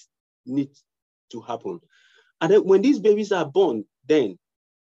that needs to happen. And then when these babies are born, then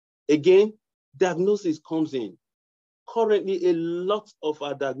again, diagnosis comes in. Currently, a lot of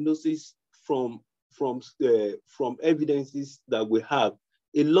our diagnosis from evidences that we have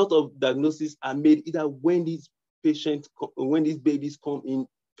a lot of diagnoses are made either when these babies come in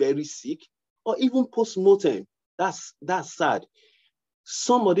very sick, or even post-mortem. That's sad.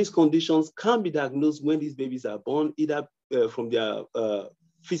 Some of these conditions can be diagnosed when these babies are born, either from their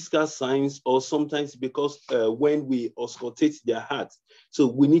physical signs, or sometimes because when we auscultate their heart. So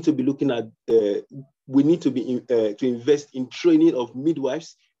we need to be looking at, we need to invest in training of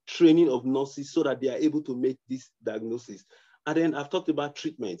midwives, training of nurses, so that they are able to make this diagnosis. And then I've talked about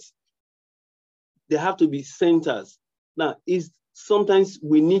treatments. There have to be centers. Now, sometimes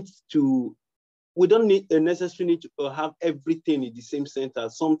we don't necessarily need to have everything in the same center.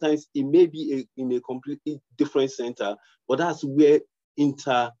 Sometimes it may be in a completely different center, but that's where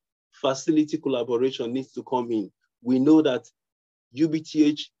inter-facility collaboration needs to come in. We know that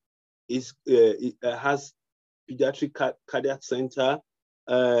UBTH has pediatric cardiac center,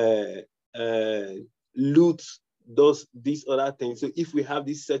 LUT does these other things. So if we have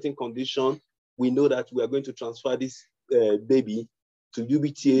this certain condition, we know that we are going to transfer this baby to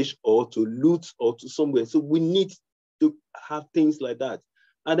UBTH or to LUT or to somewhere. So we need to have things like that.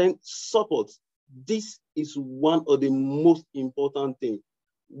 And then support. This is one of the most important things.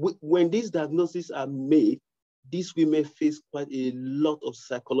 When these diagnoses are made, these women face quite a lot of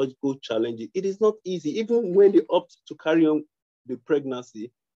psychological challenges. It is not easy. Even when they opt to carry on the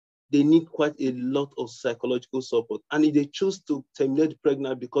pregnancy, they need quite a lot of psychological support. And if they choose to terminate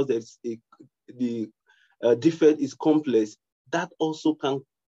pregnant because the defect is complex, that also can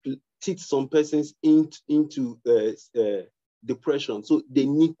teach some persons into depression. So they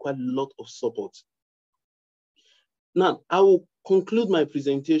need quite a lot of support. Now, I will conclude my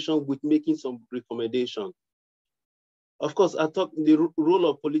presentation with making some recommendations. Of course, I thought the role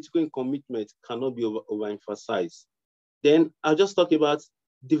of political commitment cannot be overemphasized. Then I'll just talk about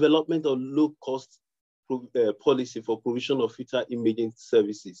development of low-cost policy for provision of fetal imaging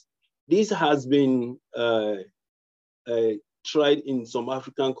services. This has been tried in some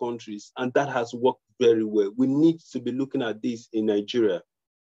African countries, and that has worked very well. We need to be looking at this in Nigeria.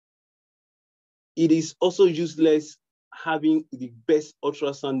 It is also useless having the best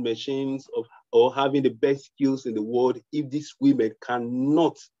ultrasound machines or having the best skills in the world if these women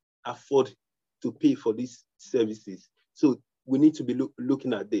cannot afford to pay for these services. So we need to be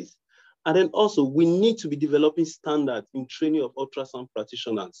looking at this. And then also, we need to be developing standards in training of ultrasound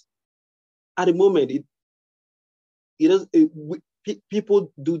practitioners. At the moment,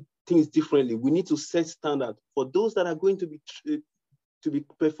 people do things differently. We need to set standards for those that are going to be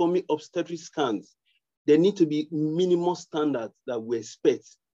performing obstetric scans. There need to be minimum standards that we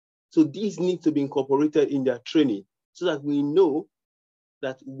expect. So these need to be incorporated in their training so that we know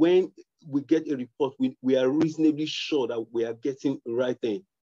that when we get a report, we are reasonably sure that we are getting the right thing.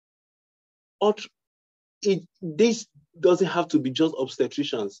 This doesn't have to be just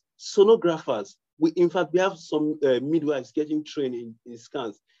obstetricians. Sonographers, in fact, we have some midwives getting trained in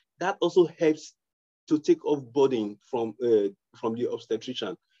scans. That also helps to take off burden from the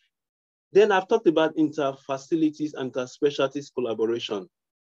obstetrician. Then I've talked about inter-facilities and inter-specialties collaboration.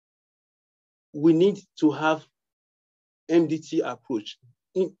 We need to have MDT approach.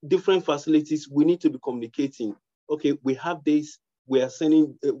 In different facilities, we need to be communicating. Okay, we have this, we are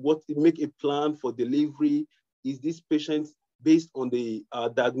sending, make a plan for delivery. Is this patient based on the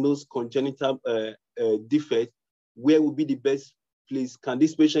diagnosed congenital defect? Where would be the best place? Can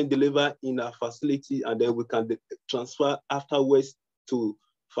this patient deliver in our facility and then we can transfer afterwards to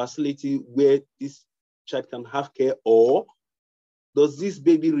facility where this child can have care? Or does this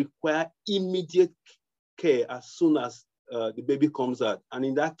baby require immediate care as soon as the baby comes out? And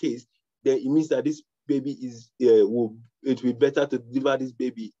in that case, then it means that this baby it will be better to deliver this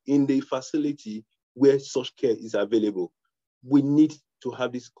baby in the facility where such care is available. We need to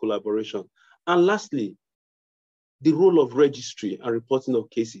have this collaboration. And lastly, the role of registry and reporting of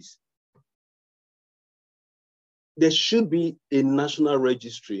cases. There should be a national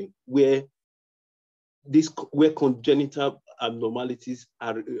registry where congenital abnormalities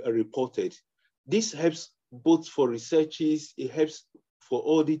are reported. This helps both for researches, it helps for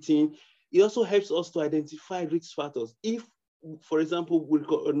auditing. It also helps us to identify risk factors. If, for example, we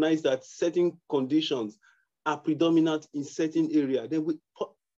recognize that certain conditions are predominant in certain area, then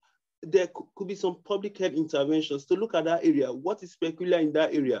there could be some public health interventions to look at that area. What is peculiar in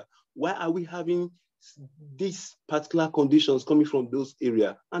that area? Why are we having these particular conditions coming from those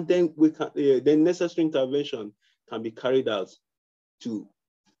areas? And then the necessary intervention can be carried out to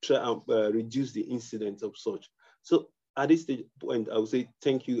try and reduce the incidence of such. So at this point, I would say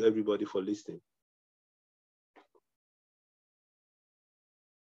thank you everybody for listening.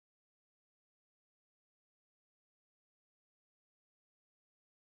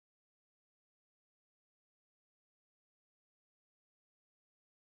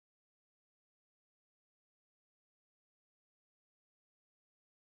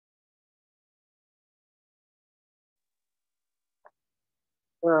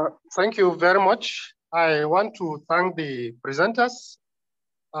 Thank you very much. I want to thank the presenters,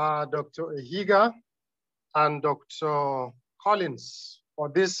 Dr. Ehiga and Dr. Collins, for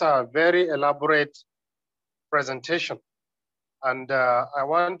this very elaborate presentation. And I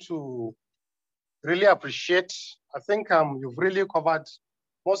want to really appreciate, I think you've really covered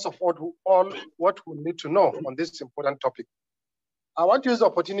most of all what we need to know on this important topic. I want to use the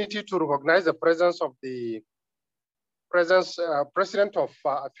opportunity to recognize the presence of the president of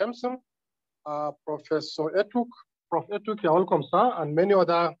AFEMSM, Professor Etuk. Prof. Etuk, you're welcome, sir, and many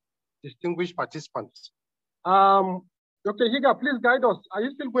other distinguished participants. Dr. Higa, please guide us. Are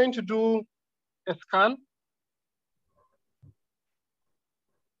you still going to do a scan?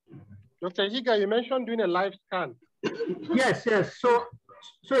 Dr. Higa, you mentioned doing a live scan. Yes, yes. So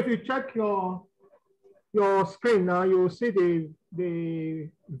if you check your screen now, you will see the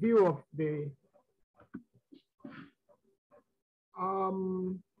view of the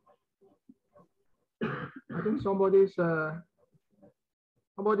I think somebody's screen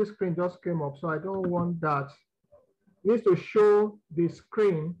just came up, so I don't want that. It needs to show the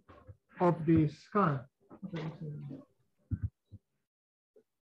screen of the scan.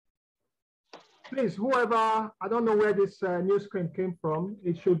 Please, whoever, I don't know where this new screen came from,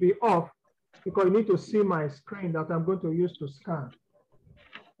 it should be off because you need to see my screen that I'm going to use to scan.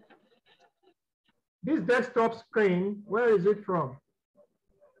 This desktop screen, where is it from?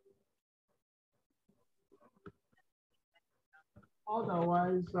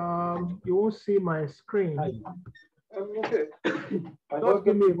 Otherwise, you won't see my screen. Okay. Just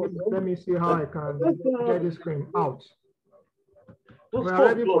give me, let me see how I can get the screen out. We're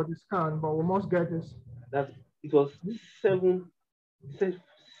ready for the scan, but we must get this. It was 7, 6.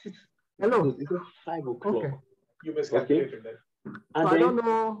 Hello. It was 5 o'clock. Okay. You miscalculated that. And so I don't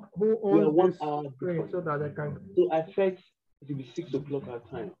know who owns this screen so that I can. So I felt it will be 6 o'clock our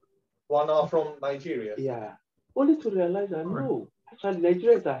time. 1 hour from Nigeria. Yeah. Only to realize that no, actually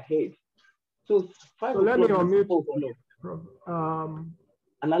Nigeria is ahead. So 5 o'clock. Let me unmute.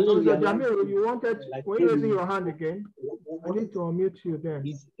 And so Jamil, you wanted, were you raising your hand again? I need to unmute you then.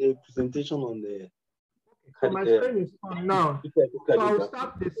 It's a presentation on the. So my screen is on now. So I'll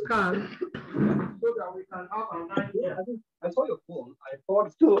start the scan so that we can have an idea. I saw your phone. I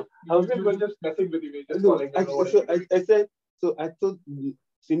thought so. I was just messing with you. I said, so I thought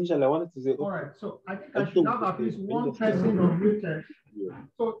initially I wanted to say, all right, so I think I should have at least one person unmuted. Yeah.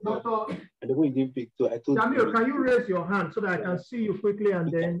 So, Doctor, and the way you didn't pick, so I told Jamil, can you raise your hand so that I can see you quickly and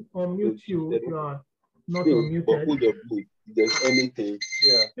then unmute you if you are not unmuted? If there's anything,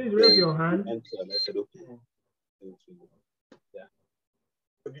 please raise your hand. And I said, okay. Yeah.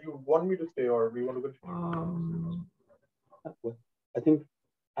 So do you want me to stay or we want to continue? I think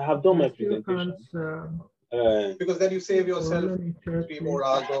I have done my presentation. Because then you save yourself 3 more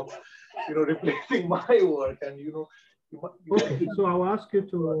hours of replacing my work, and okay, so I'll ask you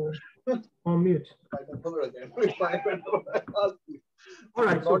to unmute. All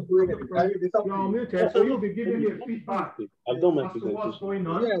right, so you're unmuted, so you'll be giving me feedback. I've done my presentation. What's going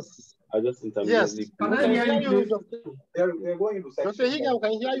on? Yes. I just interviewed. Yes. Can I hear you? They're going into section. Dr. Higa,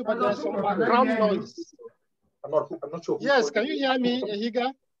 can hear you, but there's some background noise. I'm not sure. Yes, can you hear me,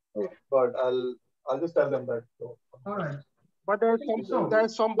 Higa? But I'll just tell them that. All right. But there's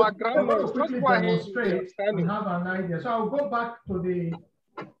some background noise. Just go ahead and have an idea. So I'll go back to the.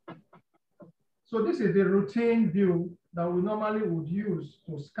 So this is the routine view that we normally would use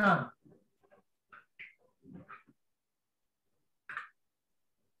to scan.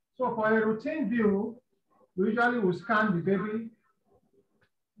 So for a routine view, we usually will scan the baby,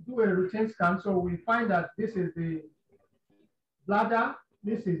 do a routine scan. So we find that this is the bladder,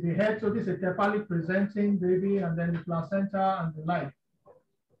 this is the head. So this is a cephalic presenting baby, and then the placenta and the like.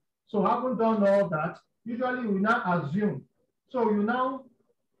 So having done all that, usually we now assume. So you now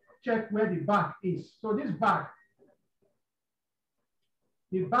check where the back is. So this back,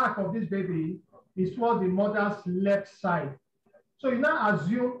 the back of this baby is towards the mother's left side. So you now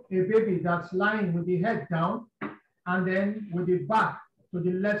assume a baby that's lying with the head down and then with the back to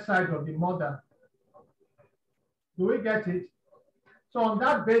the left side of the mother. Do we get it? So on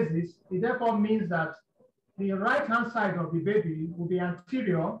that basis, it therefore means that the right-hand side of the baby will be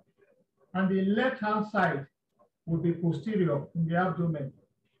anterior and the left-hand side will be posterior in the abdomen.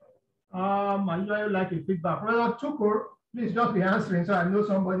 I usually like a feedback. Brother Tukur, please just be answering so I know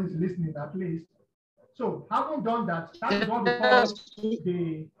somebody's listening at least. So having done that, that's what we call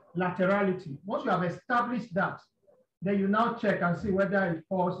the laterality. Once you have established that, then you now check and see whether it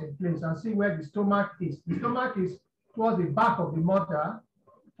falls in place and see where the stomach is. The stomach is towards the back of the mother.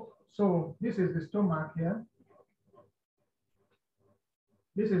 So this is the stomach here.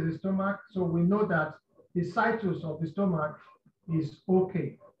 This is the stomach. So we know that the situs of the stomach is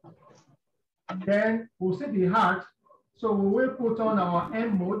okay. Then we'll see the heart. So we will put on our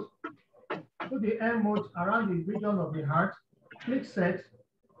M mode, put the M mode around the region of the heart, click set,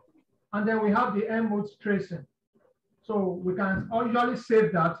 and then we have the M mode tracing. So we can usually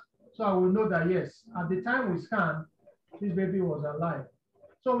save that, so I will know that yes, at the time we scan, this baby was alive.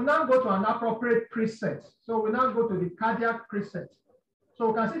 So we now go to an appropriate preset. So we now go to the cardiac preset. So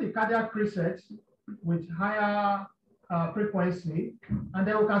we can see the cardiac preset with higher frequency, and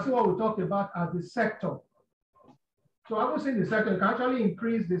then we can see what we talked about as the sector. So I will see the sector, you can actually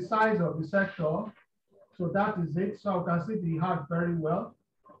increase the size of the sector. So that is it. So I can see the heart very well.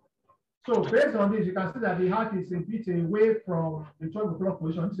 So based on this, you can see that the heart is a bit away from the 12 o'clock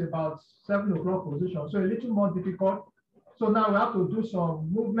position. It's about 7 o'clock position. So a little more difficult. So now we have to do some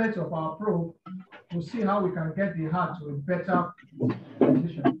movements of our probe to see how we can get the heart to a better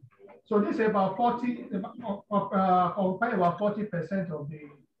position. So this is about 40%, about 40% of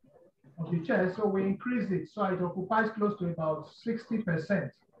the chest. So we increase it, so it occupies close to about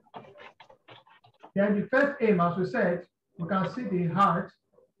 60%. Then the first aim, as we said, we can see the heart.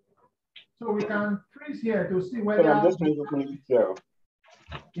 So we can freeze here to see whether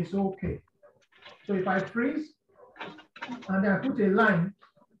it's okay. So if I freeze and then I put a line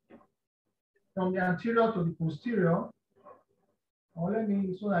from the anterior to the posterior, or let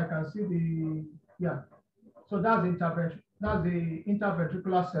me, so I can see the, yeah. So that's the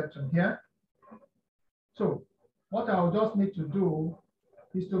interventricular section here. So what I'll just need to do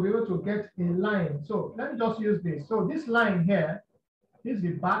is to be able to get a line. So let me just use this. So this line here is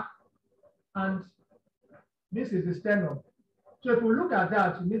the back, and this is the sternum. So if we look at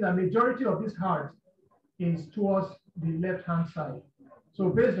that, it means the majority of this heart is towards the left-hand side. So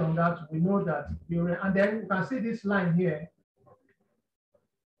based on that, we know that, and then you can see this line here,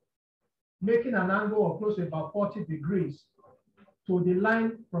 making an angle of close to about 40 degrees to the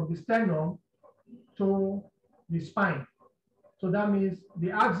line from the sternum to the spine. So that means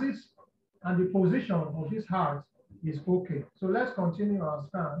the axis and the position of this heart is okay. So let's continue our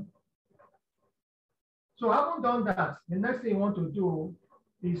scan. So having done that, the next thing you want to do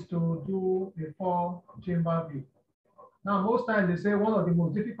is to do a 4-chamber view. Now, most times they say one of the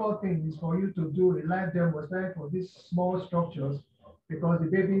most difficult things is for you to do a live demonstration for these small structures, because the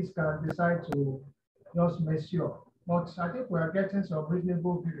babies can decide to just mess you up. But I think we are getting some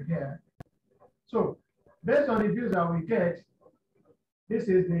reasonable view here. So based on the views that we get, this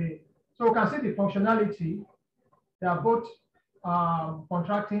is so we can see the functionality. They are both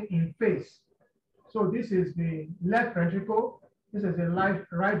contracting in phase. So this is the left ventricle, this is the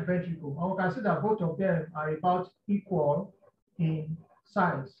right ventricle. And we can see that both of them are about equal in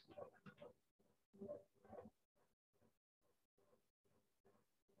size.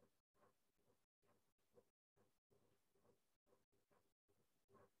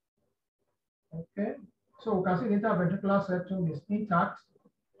 Okay, so we can see the interventricular septum is intact.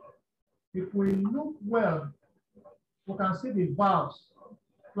 If we look well, we can see the valves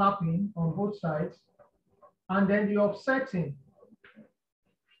flapping on both sides, and then the offsetting.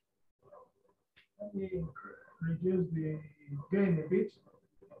 Let me reduce the gain a bit.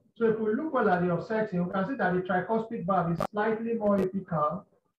 So if we look well at the offsetting, we can see that the tricuspid valve is slightly more apical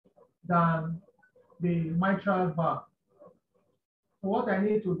than the mitral valve. So what I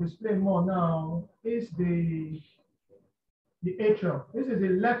need to display more now is the atrium. This is the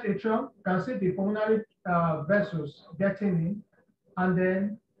left atrium. You can see the pulmonary vessels getting in, and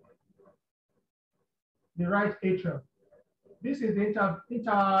then the right atrium. This is the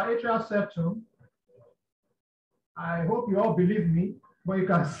interatrial septum. I hope you all believe me, but you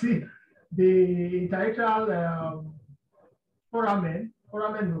can see the interatrial foramen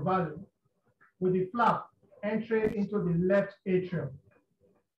ovale with the flap entering into the left atrium.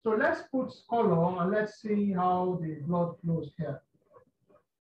 So let's put color and let's see how the blood flows here.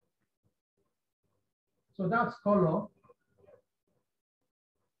 So that's color.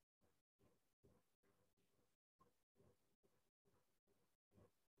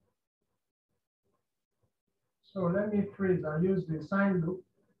 So let me freeze and use the sine loop.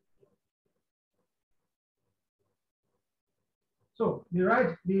 So the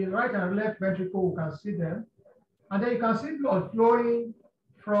right and left ventricle, we can see them. And then you can see blood flowing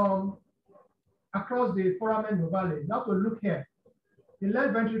from across the foramen ovale. You have to look here. The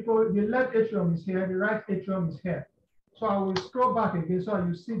left ventricle, the left atrium is here, the right atrium is here. So I will scroll back again so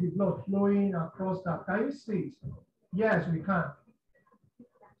you see the blood flowing across that. Can you see it? Yes, we can.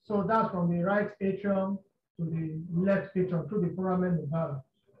 So that's from the right atrium to the left atrium through the foramen ovale.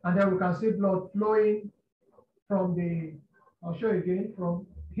 And then we can see blood flowing from the I'll show you again from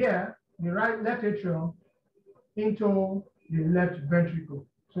here, the left atrium into the left ventricle.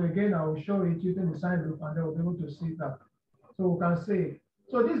 So again, I will show it using the sine loop, and then we'll be able to see that. So we can see.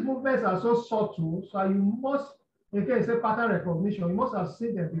 So these movements are so subtle, so you must, again, it's a pattern recognition. You must have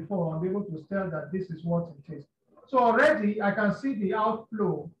seen them before and be able to tell that this is what it is. So already I can see the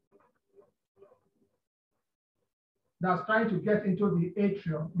outflow that's trying to get into the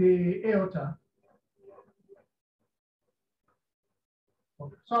atrium, the aorta.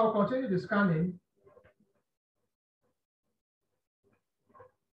 Okay. So I'll continue the scanning.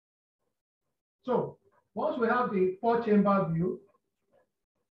 So once we have the 4-chamber view,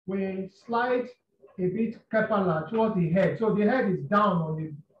 we slide a bit capillary towards the head. So the head is down on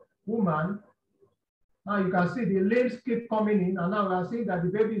the woman. Now you can see the limbs keep coming in, and now we are seeing that the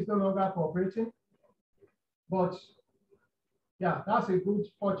baby is no longer cooperating. But yeah, that's a good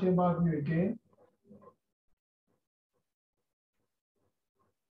 4-chamber view again.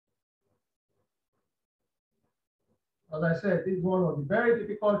 As I said, this is one of the very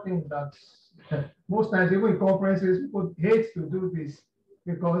difficult things that most times, even in conferences, people hate to do this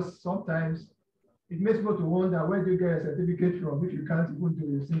because sometimes it makes people to wonder, where do you get a certificate from if you can't even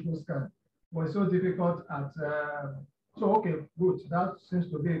do a simple scan? But it's so difficult at, so okay, good. That seems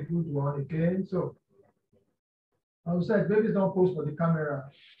to be a good one again. So as I said, babies don't pose for the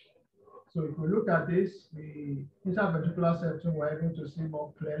camera. So if we look at this, the interventricular septum, we're able to see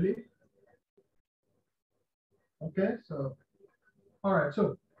more clearly. Okay, so, all right,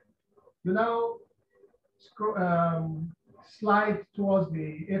 so you now scroll, slide towards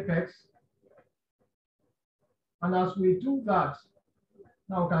the apex. And as we do that,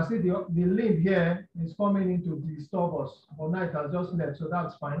 now we can see the limb here is coming into the stobus, but now it has just left, so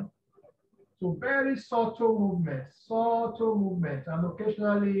that's fine. So very subtle movement, and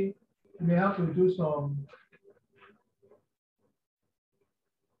occasionally you may have to do some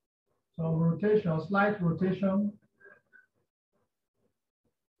rotation, slight rotation.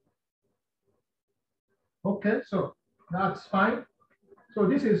 Okay, so that's fine. So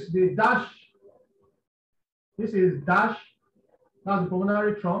this is the dash. This is dash. That's the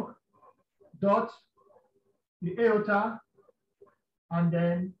pulmonary trunk. Dot, the aorta, and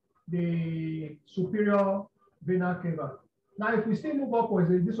then the superior vena cava. Now, if we still move upwards,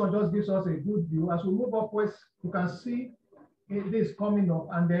 this one just gives us a good view. As we move upwards, you can see this coming up,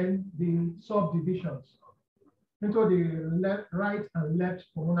 and then the subdivisions into the right and left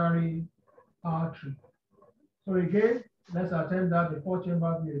pulmonary artery. So again, let's attempt that, the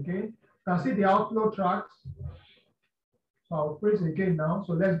 4-chamber view again. You can see the outflow tracts. So I'll freeze again now.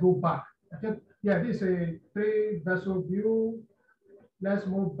 So let's go back. I think, yeah, this is a 3-vessel view. Let's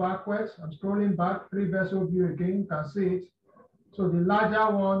move backwards. I'm scrolling back, 3-vessel view again. You can see it. So the larger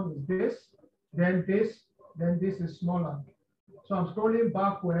one is this, then this is smaller. So I'm scrolling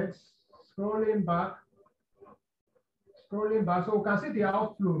backwards, scrolling back. So we can see the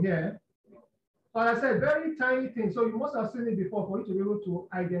outflow here. So as I said, very tiny things. So you must have seen it before for you to be able to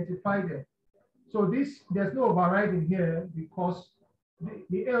identify them. So there's no overriding here because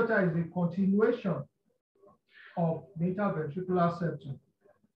the aorta is a continuation of the interventricular septum.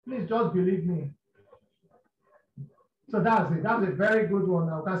 Please just believe me. So that's it. That's a very good one.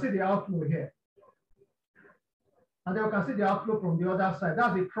 Now you can see the outflow here. And then you can see the outflow from the other side.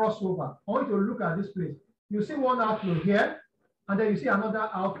 That's a crossover. I want you to look at this place. You see one outflow here, and then you see another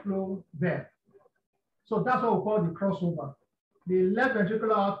outflow there. So that's what we call the crossover. The left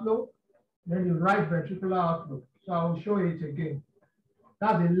ventricular outflow, then the right ventricular outflow. So I will show it again.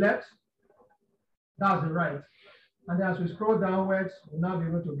 That's the left, that's the right. And then as we scroll downwards, we'll now be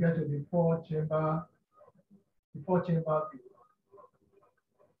able to get to the 4-chamber view.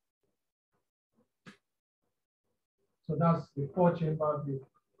 So that's the 4-chamber view.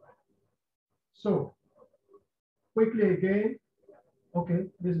 So quickly again, okay,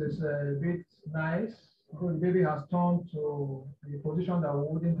 this is a bit nice. The baby has turned to the position that we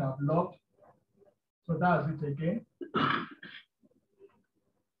wouldn't have locked. So that's it again.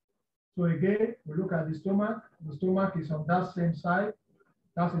 So again, we look at the stomach. The stomach is on that same side.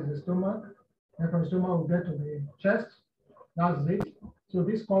 That is the stomach. And from the stomach, we'll get to the chest. That's it. So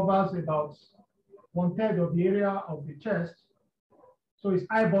this covers about 1/3 of the area of the chest. So it's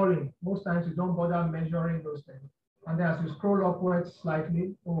eyeballing. Most times you don't bother measuring those things. And then as you scroll upwards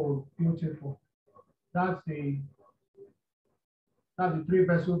slightly, oh, beautiful. That's the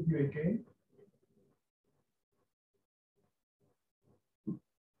 3-vessel view again.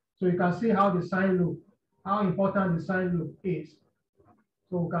 So you can see how the sine loop, how important the sine loop is.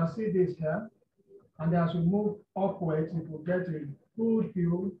 So we can see this here. And as we move upwards, it will get a good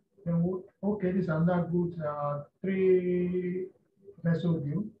view Okay, this is another good 3 vessel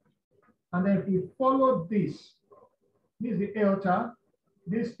view. And then if we follow this, this is the aorta,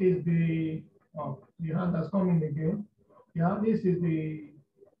 this is the, the hand that's coming again. Yeah, this is the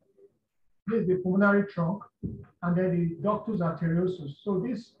pulmonary trunk, and then the ductus arteriosus. So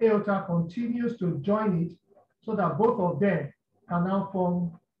this aorta continues to join it so that both of them can now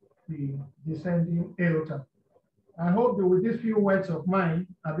form the descending aorta. I hope that with these few words of mine,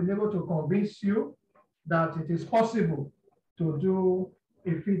 I've been able to convince you that it is possible to do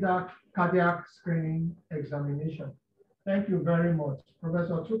a fetal cardiac screening examination. Thank you very much,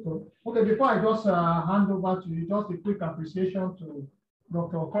 Professor Tuko. Okay, before I just hand over to you, just a quick appreciation to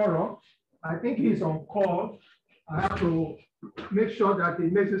Dr. Okoro. I think he's on call. I have to make sure that he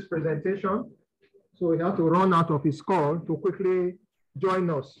makes his presentation. So he has to run out of his call to quickly join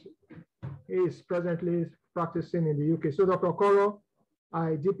us. He is presently practicing in the UK. So Dr. Okoro,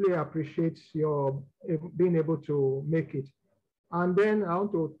 I deeply appreciate your being able to make it. And then I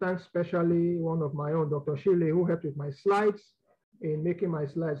want to thank especially one of my own, Dr. Shirley, who helped with my slides in making my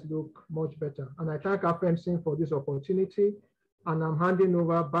slides look much better. And I thank AFMC for this opportunity. And I'm handing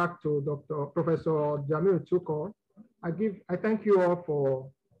over back to Professor Jamil Tuko. I thank you all for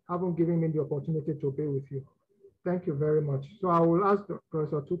having given me the opportunity to be with you. Thank you very much. So I will ask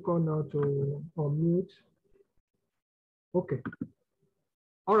Professor Tuko now to unmute. Okay.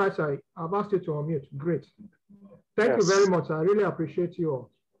 All right, sir. I've asked you to unmute. Great. Thank you very much. I really appreciate you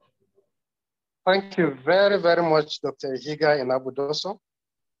all. Thank you very, very much, Dr. Higa Inabudoso.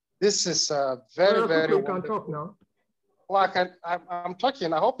 This is very, very You can talk now. Well, I'm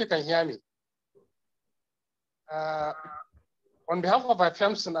talking. I hope you can hear me. On behalf of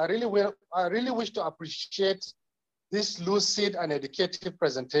AFMC, I really wish to appreciate this lucid and educative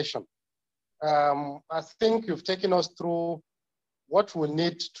presentation. I think you've taken us through what we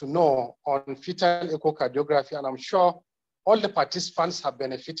need to know on fetal echocardiography, and I'm sure all the participants have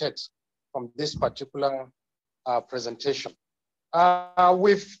benefited from this particular presentation.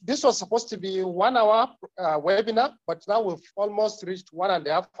 This was supposed to be 1 hour webinar, but now we've almost reached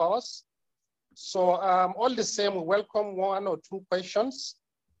 1.5 hours. So all the same, we welcome 1 or 2 questions.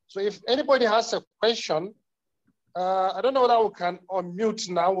 So if anybody has a question, I don't know whether we can unmute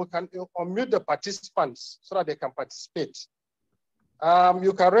now. We can unmute the participants so that they can participate.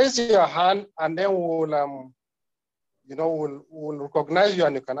 You can raise your hand and then we'll, we'll recognize you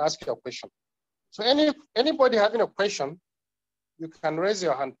and you can ask your question. So anybody having a question, you can raise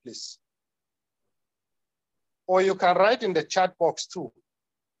your hand, please. Or you can write in the chat box too.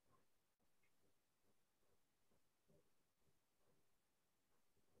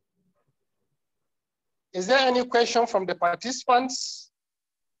 Is there any question from the participants?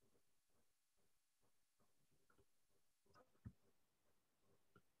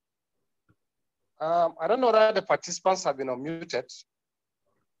 I don't know that the participants have been unmuted.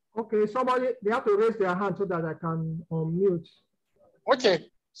 Okay, they have to raise their hand so that I can unmute. Okay,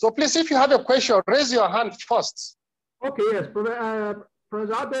 so please, if you have a question, raise your hand first. Okay, yes, Professor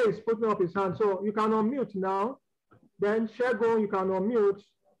Abe is putting up his hand, so you can unmute now. Then Shego, you can unmute,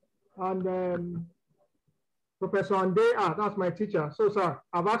 and Professor Ande, that's my teacher. So, sir,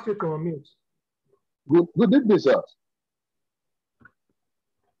 I've asked you to unmute. Good evening, sir.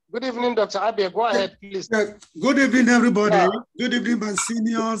 Good evening, Dr. Abe. Go ahead, please. Good evening, everybody. Yeah. Good evening, my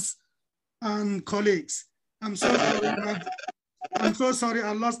seniors and colleagues. I'm so sorry. I'm so sorry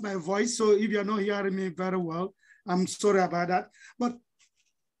I lost my voice. So if you're not hearing me very well, I'm sorry about that. But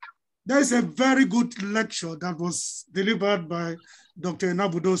there is a very good lecture that was delivered by Dr.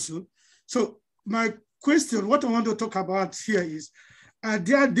 Inabudoso. So my question, what I want to talk about here is, are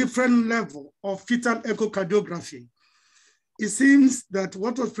there different levels of fetal echocardiography? It seems that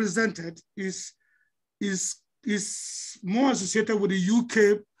what was presented is more associated with the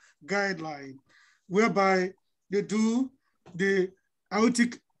UK guideline, whereby they do the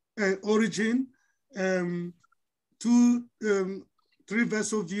aortic origin, 2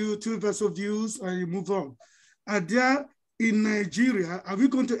 vessel view, 2 vessel views, and you move on. Are there in Nigeria, are we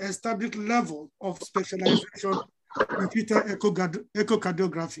going to establish level of specialization in fetal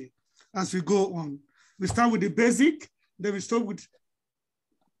echocardiography as we go on? We start with the basic, then we start with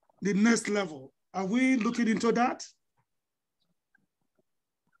the next level. Are we looking into that?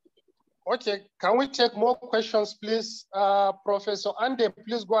 Okay, can we take more questions, please? Professor Ande,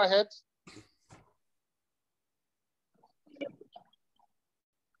 please go ahead.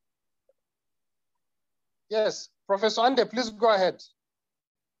 Yes, Professor Ande, please go ahead.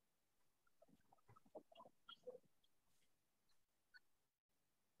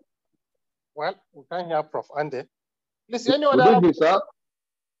 Well, we can't hear Prof. Ande. Please, any other? Good evening, sir.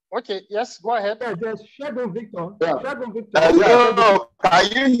 Okay, yes, go ahead. Yeah, there's Shagun Victor. Yeah. Shagun Victor. Hello, can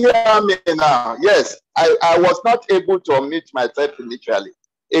you hear me now? Yes, I was not able to unmute myself initially.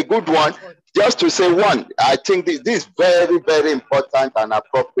 A good one. Just to say one, I think this is very, very important and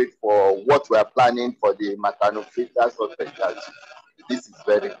appropriate for what we are planning for the maternal-fetal subspecialty. This is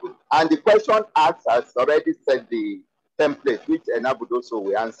very good. And the question asked has already set the template, which Enabud also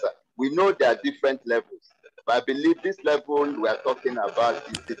will answer. We know there are different levels, but I believe this level we are talking about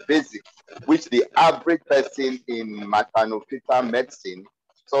is the basic, which the average person in maternal-fetal medicine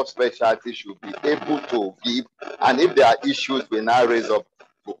subspecialty should be able to give. And if there are issues, we now raise up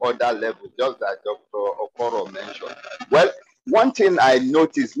to other levels, just like Dr. Okoro mentioned. Well, one thing I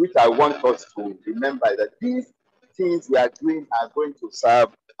noticed, which I want us to remember, is that these things we are doing are going to serve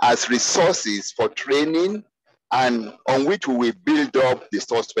as resources for training and on which we will build up the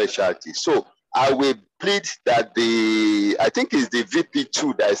subspecialty. So I will plead that I think it's the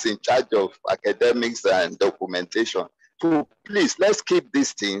VP2 that is in charge of academics and documentation. So please, let's keep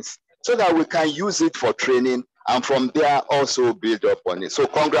these things so that we can use it for training and from there also build up on it. So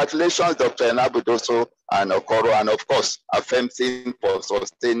congratulations, Dr. Enabudoso and Okoro, and of course, AFEMSIN for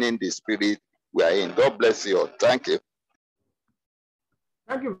sustaining the spirit we are in. God bless you all. Thank you.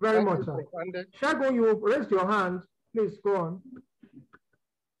 Thank you very much, sir. Shagun, you raised your hand. Please go on.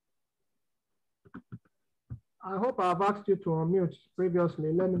 I hope I've asked you to unmute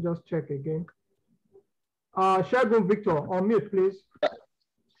previously. Let me just check again. Shagun Victor, unmute, please.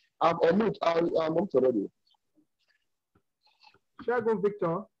 I'm on mute. I'm already. Shagun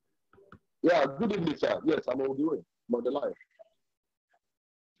Victor. Yeah, good evening, sir. Yes, I'm on the way. I'm on the line.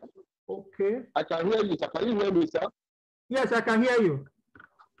 Okay. I can hear you, sir. Can you hear me, sir? Yes, I can hear you.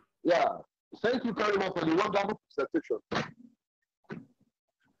 Yeah. Thank you very much for the wonderful presentation.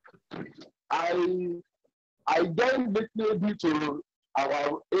 I joined lately due to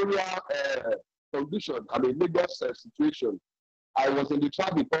our area condition. I mean, Lagos situation. I was in the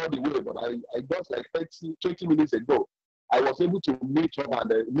traffic all the way, but I got like 20 minutes ago. I was able to meet up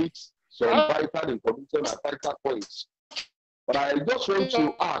and meet some vital information and vital points. But I just want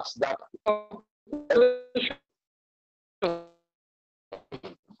to ask that.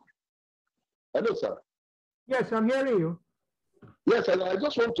 Hello, sir. Yes, I'm hearing you. Yes, and I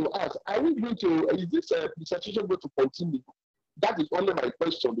just want to ask, are we going to, is this presentation going to continue? That is only my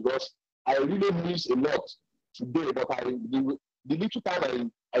question, because I really miss a lot today, but the little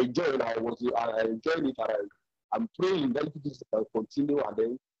time I joined, I enjoyed it, and I'm praying that this can continue and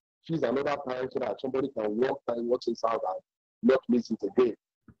then choose another time so that somebody can work this out and not miss it again.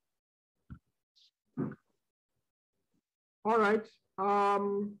 All right.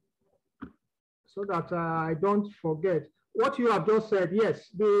 So that I don't forget what you have just said. Yes,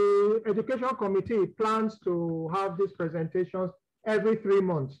 the education committee plans to have these presentations every 3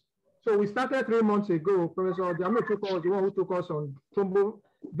 months. So we started 3 months ago. Professor Diame took us, the one who took us on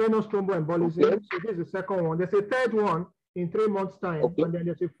venous thromboembolism. Okay. So this is the second one. There's a third one in 3 months' time, okay. And then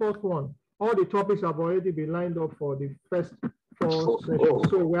there's a fourth one. All the topics have already been lined up for the first 4 sessions.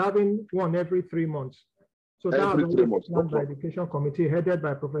 So we're having one every 3 months. So that was planned by the Education Committee, headed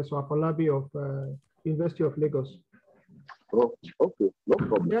by Professor Afolabi of University of Lagos. Oh, okay, no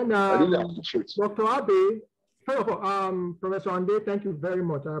problem. Then, Dr. Abe, Professor Ande, thank you very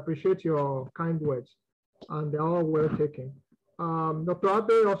much. I appreciate your kind words, and they're all well taken. Dr.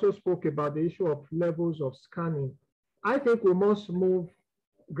 Abe also spoke about the issue of levels of scanning. I think we must move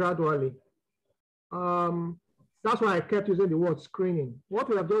gradually. That's why I kept using the word screening. What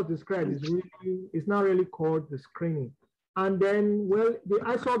we have just described is not really called the screening. And then, well, the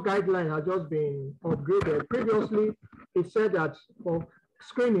ISO guideline has just been upgraded. Previously, it said that for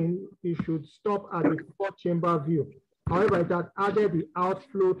screening, you should stop at the 4-chamber view. However, it has added the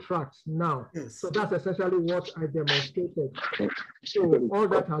outflow tracts now. Yes. So that's essentially what I demonstrated. So all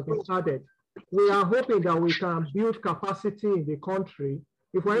that has been added. We are hoping that we can build capacity in the country.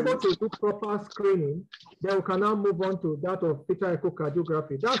 If we're able to do proper screening, then we can now move on to that of fetal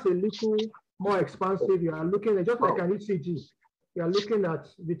echocardiography. That's a little more expansive. You are looking at, just like an ECG, you are looking at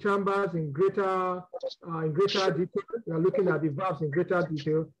the chambers in greater detail. You are looking at the valves in greater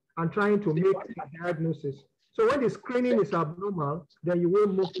detail and trying to make a diagnosis. So when the screening is abnormal, then you will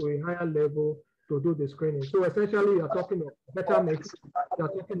move to a higher level to do the screening. So essentially, you are talking of better mix. You are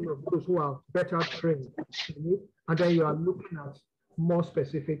talking of those who are better trained, and then you are looking at more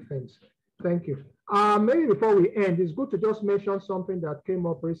specific things. Thank you. Maybe before we end, it's good to just mention something that came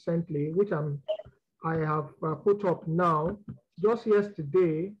up recently, which I have put up now. Just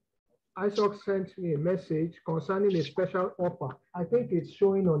yesterday, ISOC sent me a message concerning a special offer. I think it's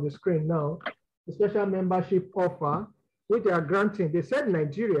showing on the screen now. A special membership offer which they are granting. They said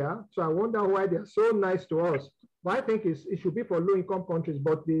Nigeria, so I wonder why they're so nice to us. But I think it should be for low-income countries,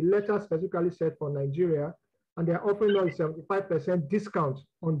 but the letter specifically said for Nigeria, and they're offering us 75% discount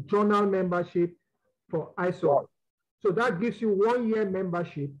on journal membership for ISO. Wow. So that gives you 1 year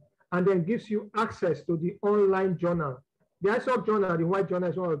membership and then gives you access to the online journal. The ISO journal, the white journal,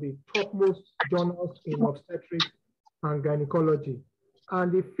 is one of the topmost journals in obstetrics and gynecology.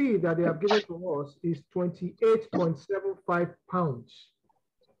 And the fee that they have given to us is £28.75.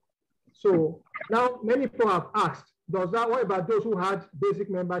 So now many people have asked, what about those who had basic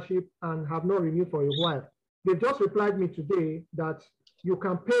membership and have not renewed for a while? They've just replied me today that you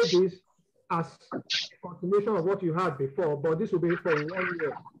can pay this as a continuation of what you had before, but this will be for 1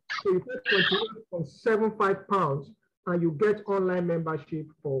 year. So you pay £28.75 and you get online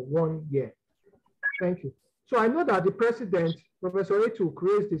membership for 1 year. Thank you. So I know that the president, Professor Etuk,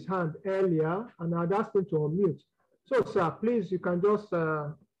 raised his hand earlier and I'd asked him to unmute. So sir, please, you can just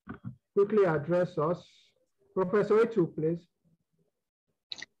quickly address us. Professor Etuk, please.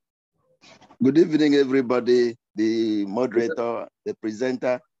 Good evening, everybody, the moderator, the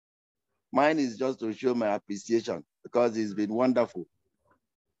presenter. Mine is just to show my appreciation because it's been wonderful.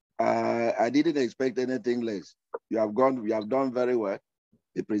 I didn't expect anything less. You have done very well.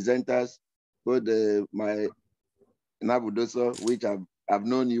 The presenters, both my Nabudoso, which I've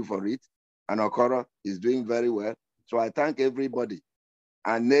known you for it, and Okoro is doing very well. So I thank everybody.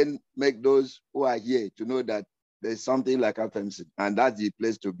 And then make those who are here to know that there's something like FMC, and that's the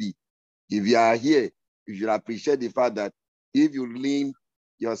place to be. If you are here, you should appreciate the fact that if you lean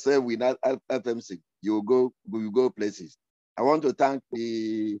yourself without FMC, you will go places. I want to thank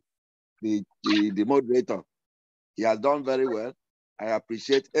the moderator. He has done very well. I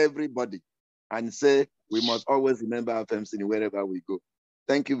appreciate everybody and say we must always remember FMC wherever we go.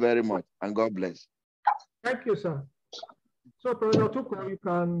 Thank you very much and God bless. Thank you, sir. So, Professor Tuko, you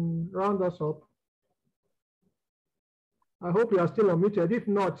can round us up. I hope you are still unmuted. If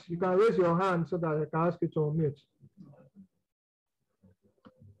not, you can raise your hand so that I can ask you to unmute.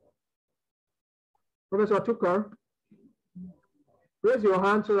 Professor Tukur, raise your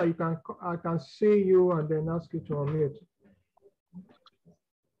hand so that I can see you and then ask you to unmute.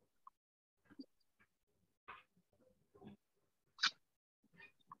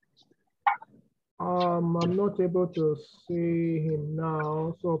 I'm not able to see him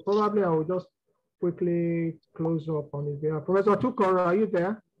now, so probably I will just quickly close up on his behalf. Professor Tukur, are you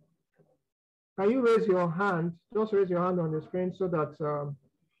there? Can you raise your hand? Just raise your hand on the screen so that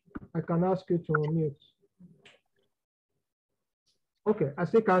I can ask you to unmute. Okay, I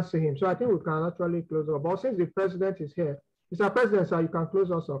still can't see him, so I think we can actually close up. But since the president is here, Mr. President, sir, you can close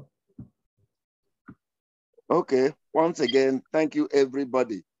us up. Okay, once again, thank you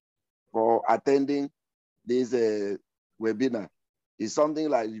everybody for attending this webinar. It's something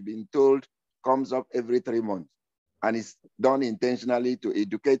like you've been told comes up every 3 months, and it's done intentionally to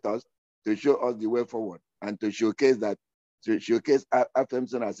educate us, to show us the way forward, and to showcase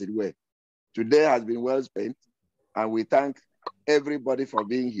FMC as it were. Today has been well spent, and we thank everybody for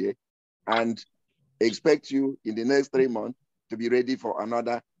being here, and expect you in the next 3 months to be ready for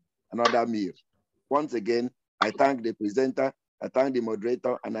another meal. Once again, I thank the presenter, I thank the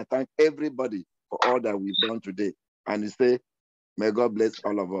moderator, and I thank everybody for all that we've done today. And say, may God bless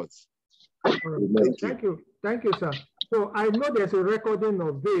all of us. Thank you, sir. So I know there's a recording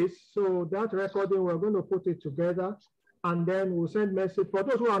of this. So that recording, we're going to put it together and then we'll send message. For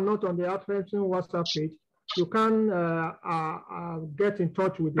those who are not on the FMC WhatsApp page, you can get in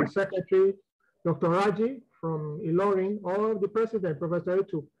touch with the secretary, Dr. Raji from Ilorin, or the president, Professor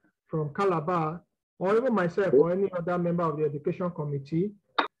Etu from Calabar, or even myself or any other member of the education committee.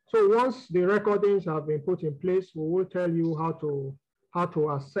 So once the recordings have been put in place, we will tell you how to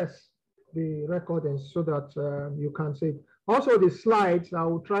assess the recordings so that you can see. Also the slides, I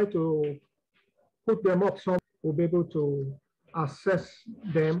will try to put them up so we'll be able to assess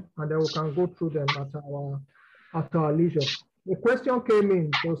them and then we can go through them at our leisure. The question came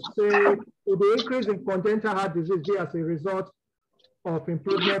in to say, will the increase in congenital heart disease be as a result of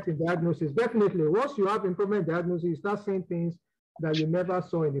improvement in diagnosis? Definitely. Once you have improvement in diagnosis, you start seeing things that you never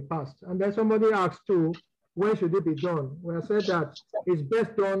saw in the past. And then somebody asked too, when should it be done? Well, I said that it's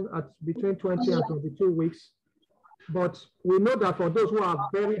best done at between 20 and 22 weeks. But we know that for those who are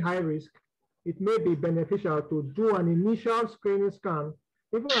very high risk, it may be beneficial to do an initial screening scan,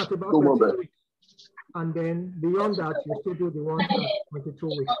 even at about 20 weeks. And then beyond that, you still do the one at 22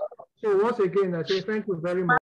 weeks. So once again, I say thank you very much.